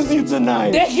use you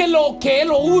tonight. Déjelo que Él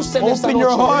lo use en esta Open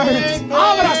your noche. hearts.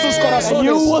 Abra sus And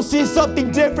you corazones. will see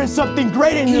something different, something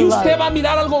great in Y your usted life. va a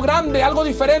mirar algo grande, algo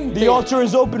diferente. The altar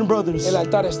is open, brothers. El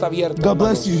altar está abierto. God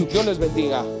bless hermanos. you. Dios les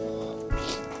bendiga.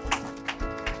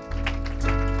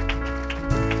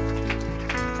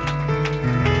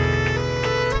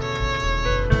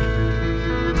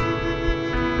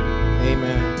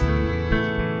 Amen.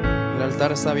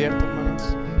 altar está abierto,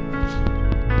 hermanos.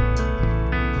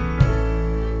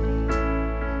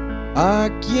 ¿A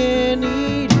quién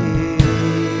iré?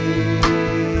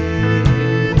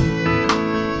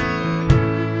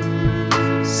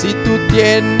 Si tú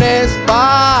tienes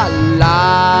palabra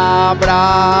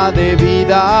de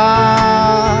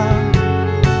vida,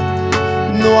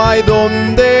 no hay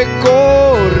donde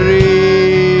correr,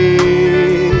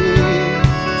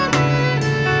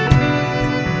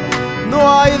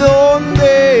 no hay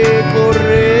donde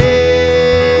correr.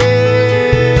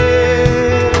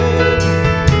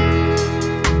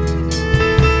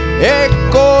 He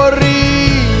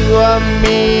corrido a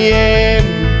mi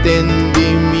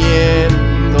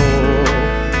entendimiento,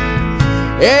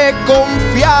 he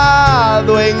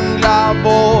confiado en la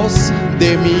voz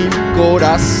de mi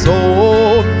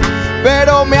corazón,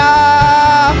 pero me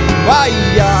ha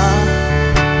fallado,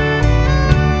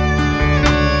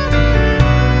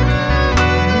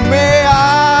 me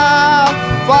ha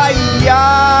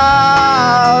fallado.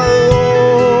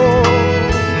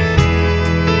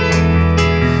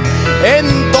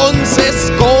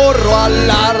 Entonces corro a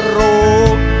la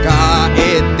roca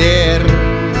eterna,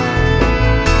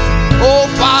 oh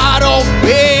faro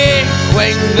fijo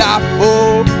en la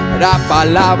pura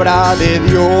palabra de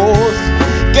Dios,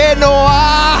 que no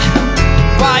ha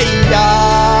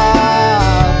fallado.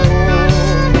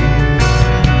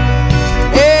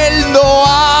 Él no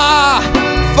ha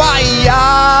fallado.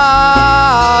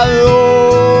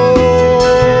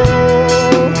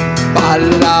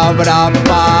 Palabra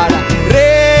para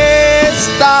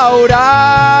restaurar,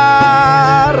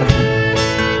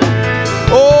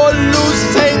 oh luz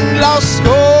en la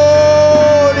oscuridad,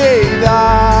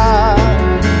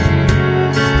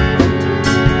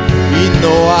 y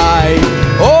no hay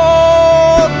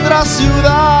otra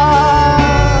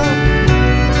ciudad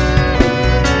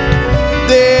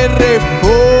de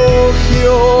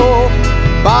refugio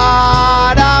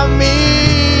para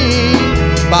mí.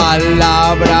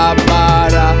 Palabra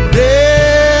para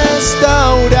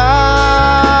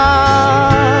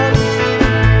restaurar,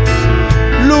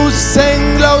 luz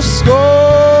en la oscuridad,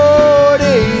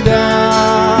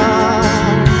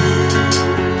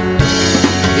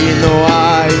 y no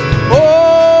hay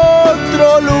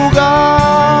otro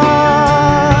lugar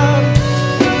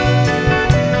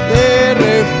de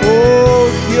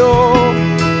refugio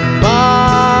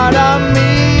para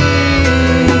mí.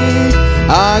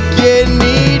 ¿A quién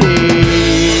iré?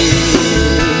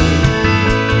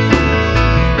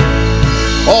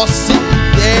 Oh, si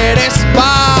eres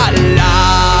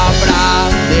palabra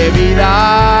de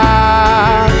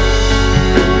vida,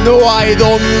 no hay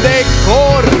donde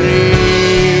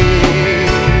correr,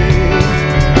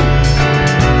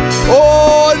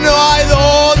 oh, no hay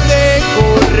donde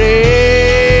correr.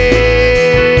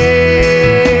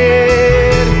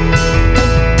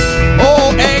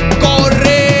 Oh, he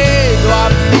corrido a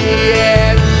mi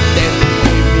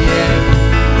entendimiento,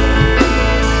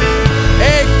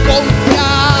 he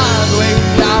confiado en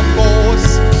la voz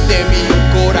de mi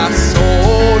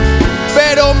corazón,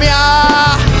 pero me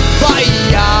ha fallado.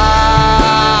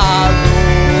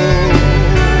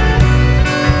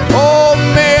 Oh,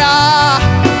 me ha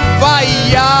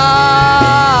fallado.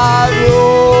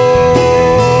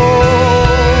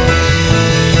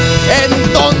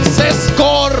 Entonces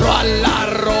corro a la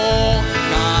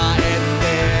roca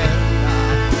eterna,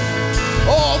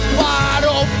 oh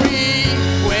faro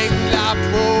fijo en la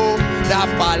pura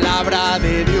palabra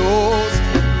de Dios,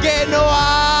 que no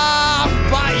ha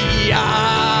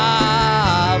fallado.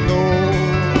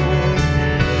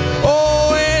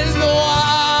 Oh, Él no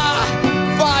ha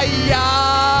fallado.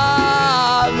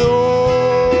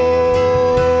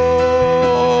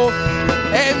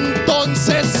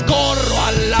 Entonces corro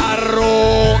a la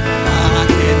roca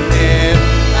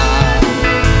eterna,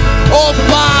 oh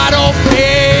faro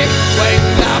fijo en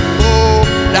la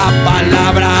pura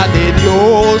palabra de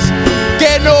Dios,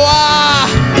 que no ha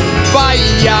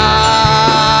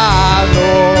fallado.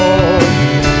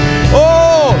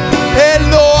 Oh, Él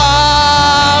no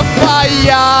ha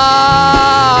fallado.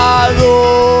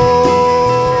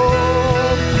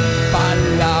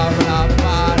 Palabra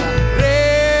para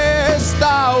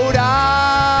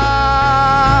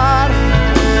restaurar,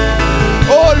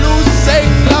 oh luz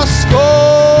en la oscuridad,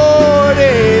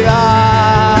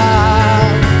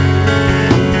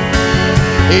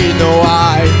 y no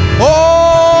hay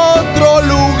otro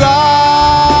lugar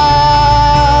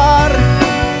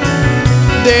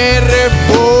de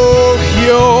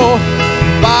refugio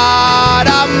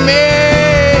para mí.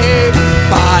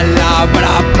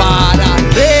 Palabra para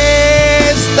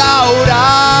restaurar,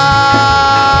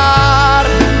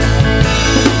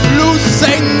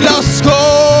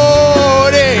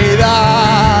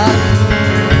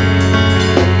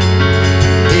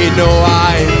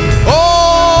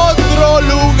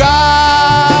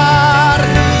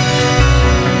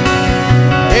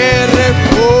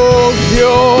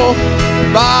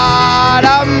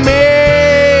 para mí,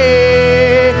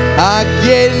 ¿a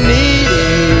quién iré?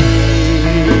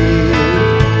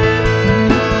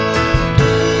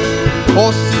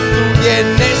 Oh, si tú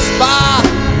tienes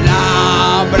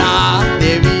palabra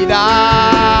de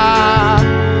vida,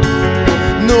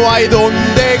 no hay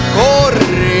donde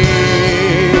correr.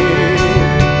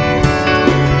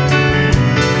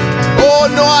 Oh,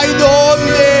 no hay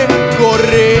donde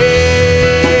correr.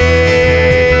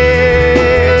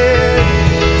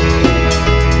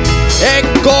 He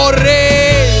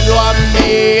corrido a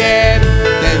mi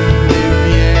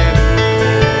entendimiento.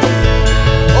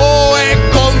 Oh, he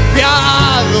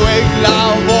confiado en la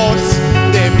voz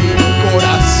de mi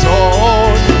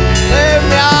corazón.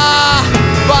 Me ha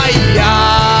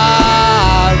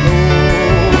fallado.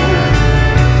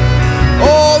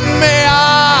 Oh, me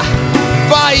ha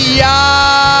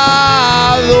fallado.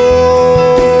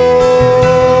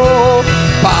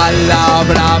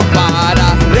 Palabra para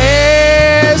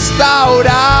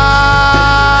restaurar.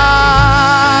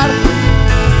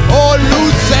 Oh,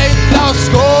 luz en la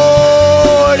oscuridad.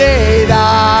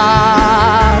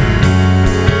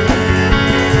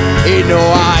 Y no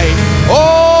hay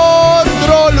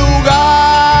otro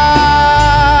lugar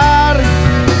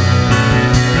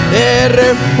de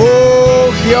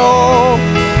refugio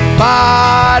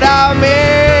para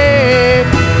mí.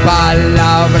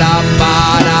 Palabra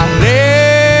para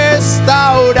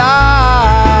restaurar.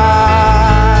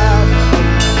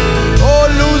 Oh,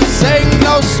 luz en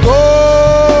la oscuridad.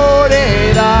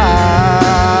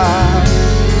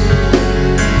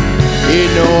 Y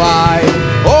no hay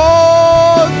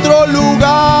otro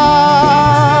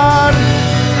lugar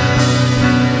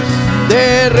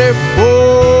de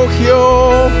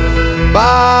refugio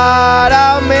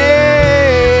para mí.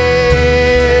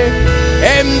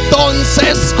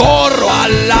 Entonces corro a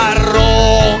la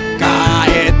roca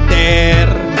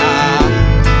eterna.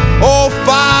 Oh,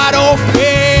 faro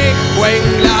fijo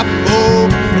en la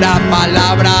pura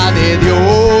palabra de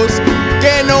Dios,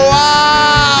 que no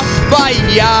ha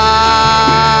fallado.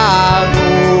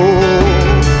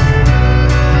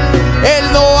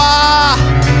 Él no ha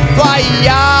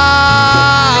fallado.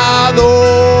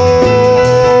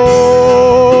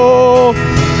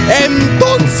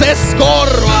 Entonces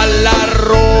corro a la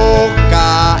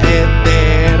roca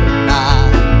eterna.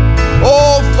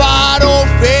 Oh, faro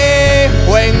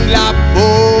fijo en la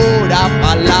pura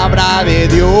palabra de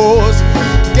Dios,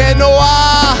 que no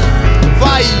ha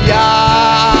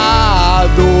fallado.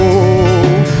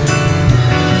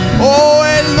 Oh,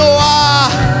 Él no ha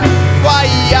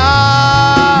fallado.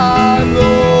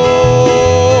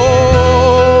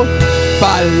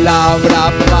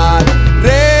 Palabra para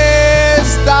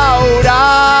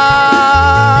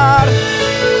restaurar.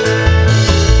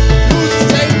 Luz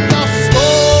en la oscuridad.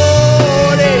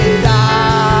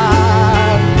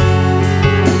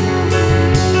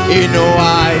 Y no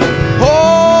hay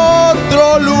otro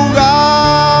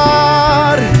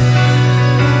lugar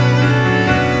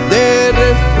de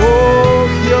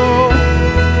refugio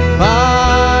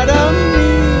para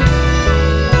mí.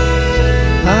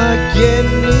 ¿A quién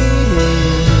iré?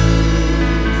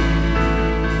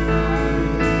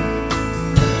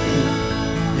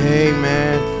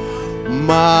 Amen.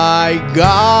 My God,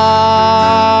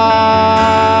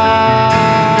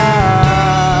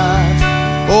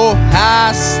 oh,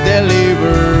 has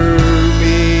delivered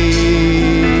me.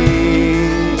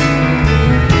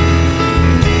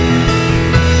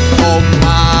 Oh,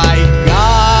 my God,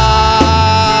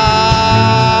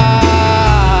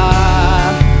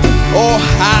 oh,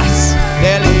 has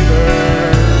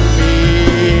delivered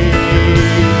me.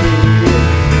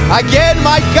 Again,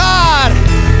 my God,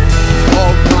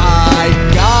 oh, my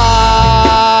God,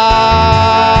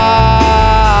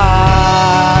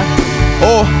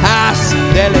 oh, has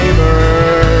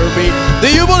delivered me. Do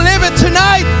you believe it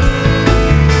tonight?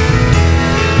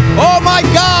 Oh, my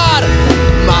God,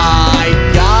 my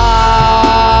God,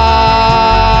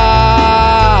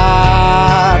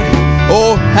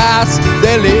 oh, has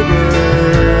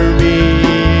delivered me.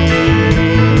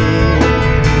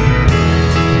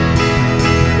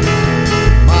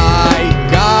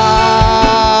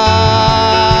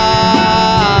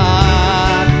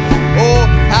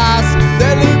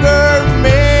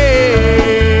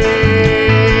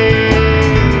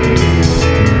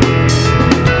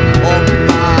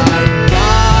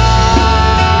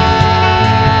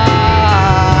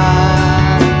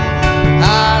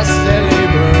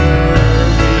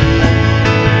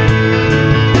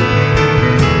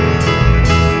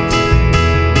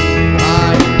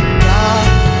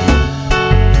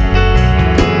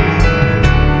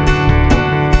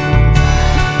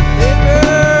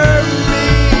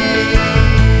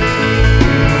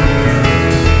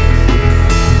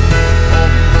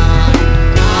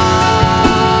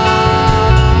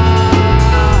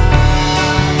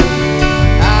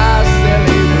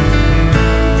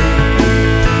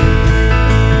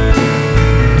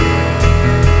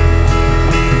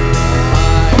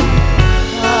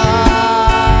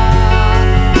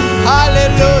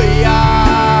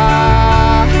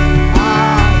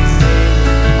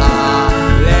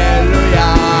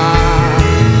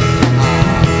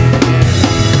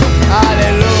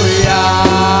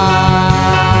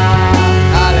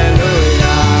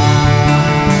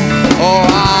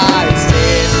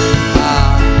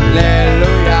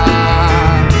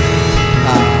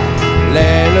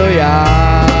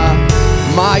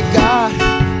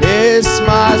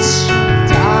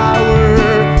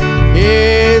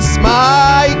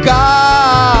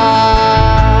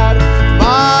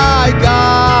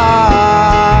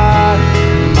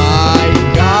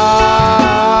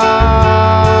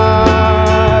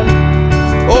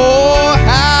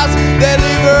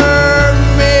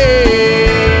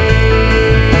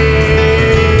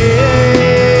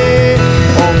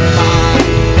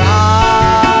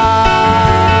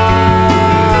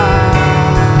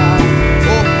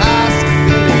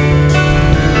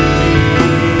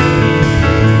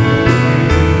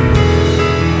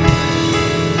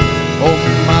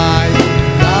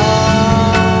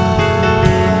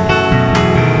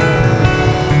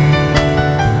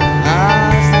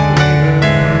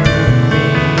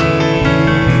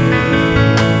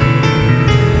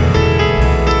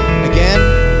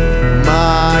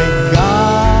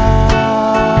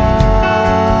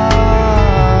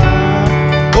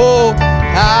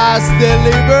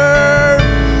 delivered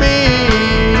me.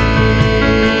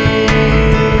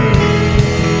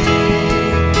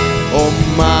 Oh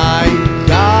my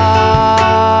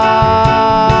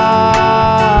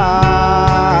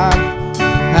God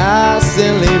has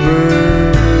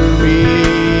delivered me.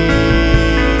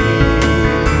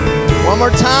 One more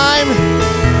time.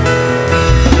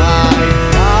 My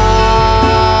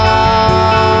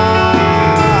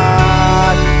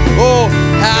God, oh,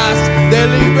 has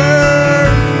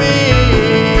delivered me.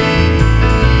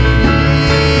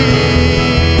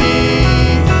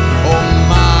 Oh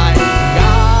my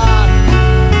God,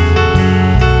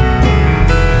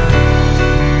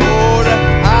 Lord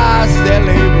has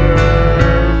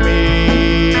delivered me.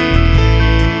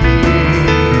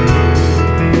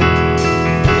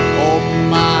 Oh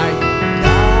my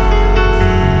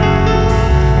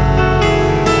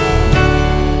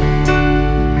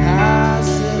has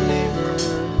delivered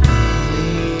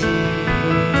me.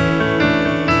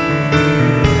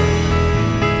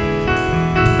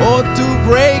 Oh, to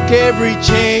break every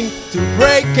chain, to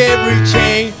break every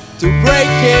chain, to break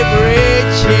every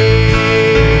chain.